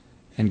us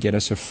and get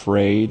us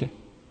afraid,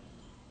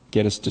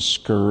 get us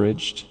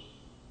discouraged.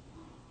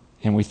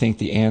 And we think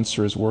the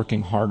answer is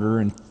working harder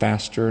and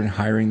faster and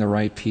hiring the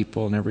right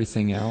people and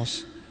everything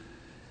else.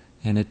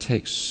 And it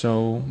takes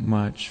so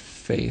much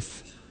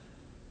faith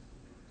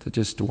to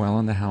just dwell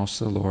in the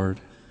house of the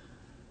Lord,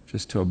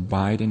 just to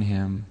abide in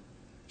him,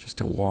 just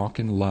to walk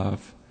in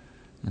love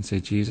and say,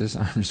 Jesus,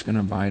 I'm just going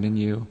to abide in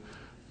you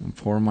and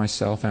pour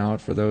myself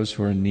out for those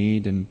who are in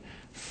need, and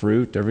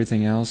fruit,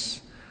 everything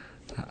else.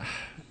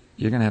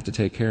 You're going to have to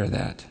take care of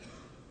that,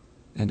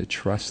 and to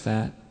trust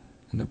that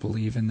and to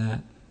believe in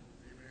that.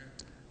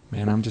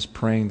 Man, I'm just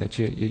praying that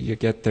you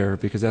get there,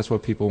 because that's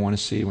what people want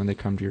to see when they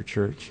come to your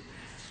church.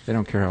 They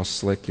don't care how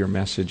slick your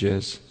message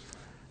is.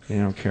 They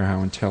don't care how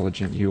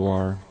intelligent you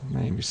are.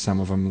 Maybe some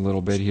of them a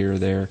little bit here or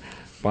there.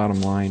 Bottom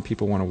line,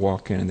 people want to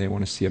walk in and they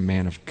want to see a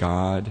man of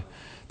God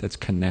that's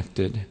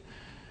connected.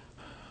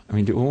 I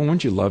mean,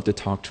 wouldn't you love to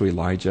talk to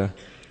Elijah?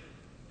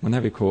 Wouldn't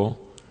that be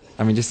cool?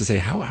 I mean, just to say,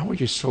 how are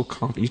you so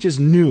confident? You just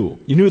knew.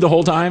 You knew the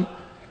whole time?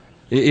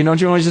 Don't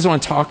you always just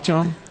want to talk to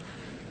him?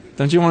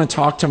 Don't you want to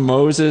talk to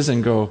Moses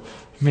and go,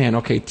 man,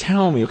 okay,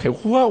 tell me, okay,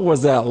 what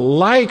was that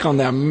like on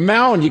that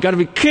mountain? You got to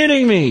be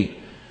kidding me.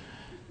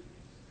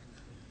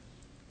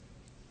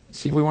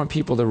 See, we want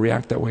people to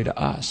react that way to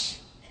us.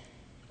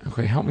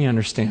 Okay, help me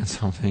understand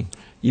something.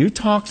 You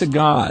talk to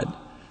God,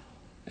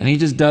 and he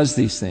just does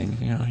these things.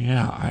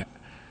 Let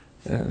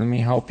me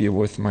help you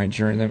with my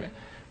journey.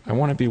 I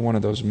want to be one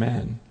of those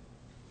men.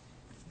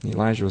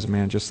 Elijah was a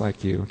man just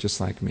like you, just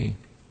like me.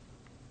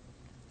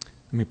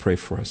 Let me pray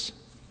for us.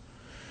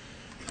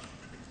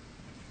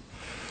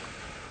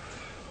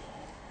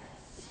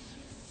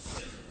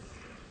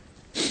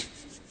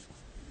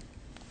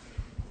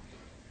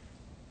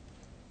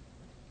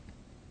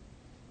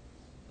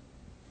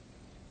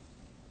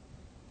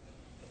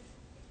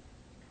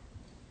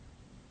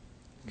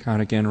 God,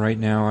 again, right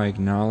now I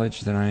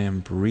acknowledge that I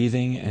am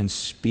breathing and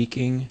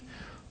speaking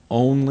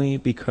only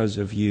because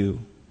of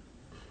you.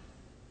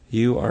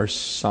 You are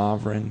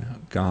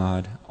sovereign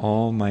God,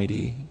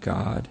 almighty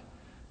God,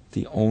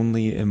 the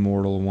only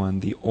immortal one,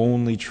 the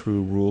only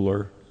true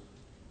ruler.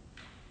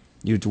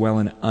 You dwell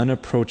in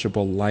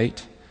unapproachable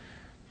light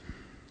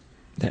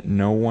that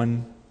no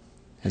one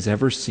has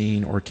ever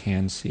seen or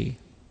can see.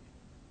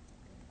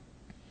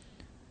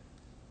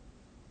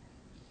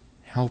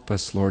 Help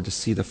us, Lord, to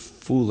see the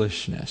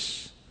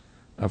foolishness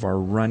of our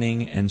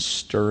running and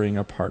stirring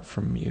apart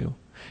from you.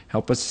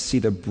 Help us to see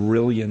the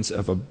brilliance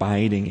of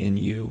abiding in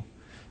you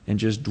and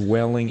just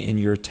dwelling in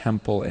your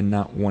temple and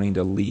not wanting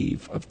to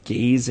leave, of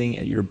gazing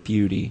at your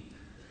beauty.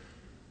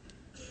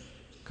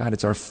 God,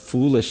 it's our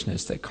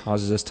foolishness that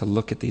causes us to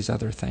look at these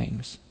other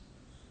things.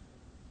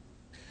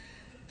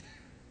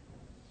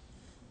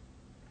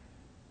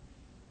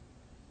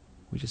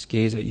 We just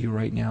gaze at you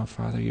right now,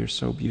 Father. You're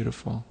so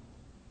beautiful.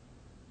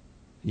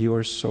 You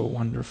are so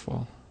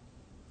wonderful.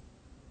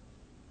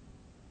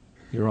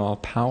 You're all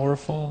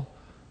powerful,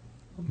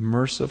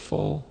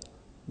 merciful,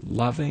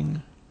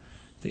 loving.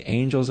 The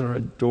angels are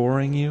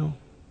adoring you.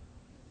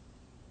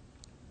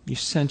 You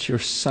sent your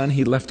Son.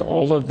 He left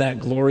all of that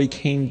glory,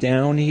 came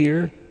down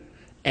here,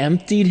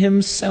 emptied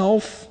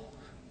himself,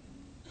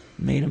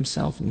 made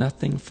himself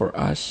nothing for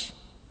us.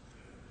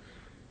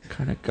 What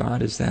kind of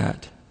God is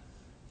that?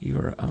 You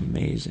are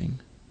amazing.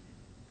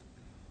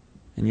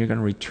 And you're going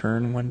to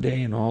return one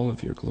day in all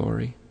of your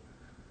glory,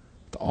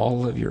 with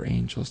all of your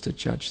angels to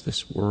judge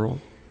this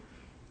world.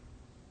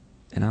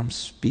 And I'm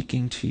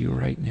speaking to you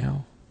right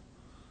now.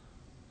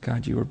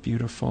 God, you are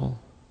beautiful,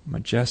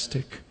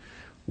 majestic,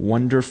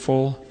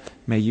 wonderful.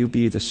 May you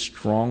be the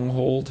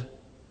stronghold,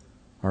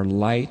 our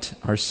light,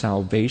 our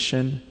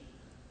salvation,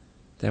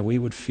 that we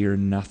would fear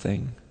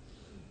nothing.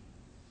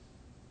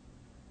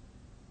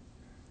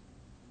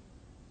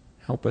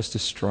 Help us to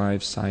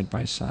strive side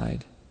by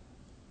side,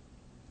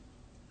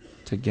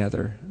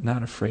 together,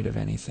 not afraid of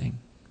anything.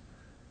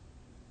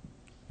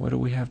 What do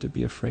we have to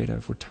be afraid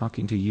of? We're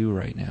talking to you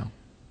right now.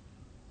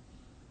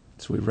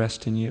 So we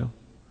rest in you.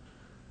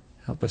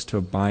 Help us to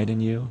abide in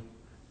you.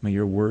 May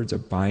your words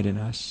abide in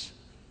us.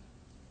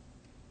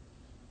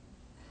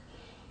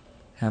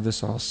 Have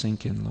this all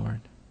sink in,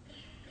 Lord.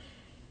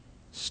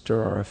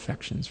 Stir our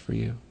affections for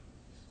you.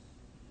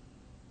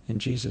 In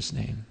Jesus'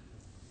 name,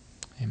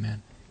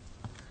 amen.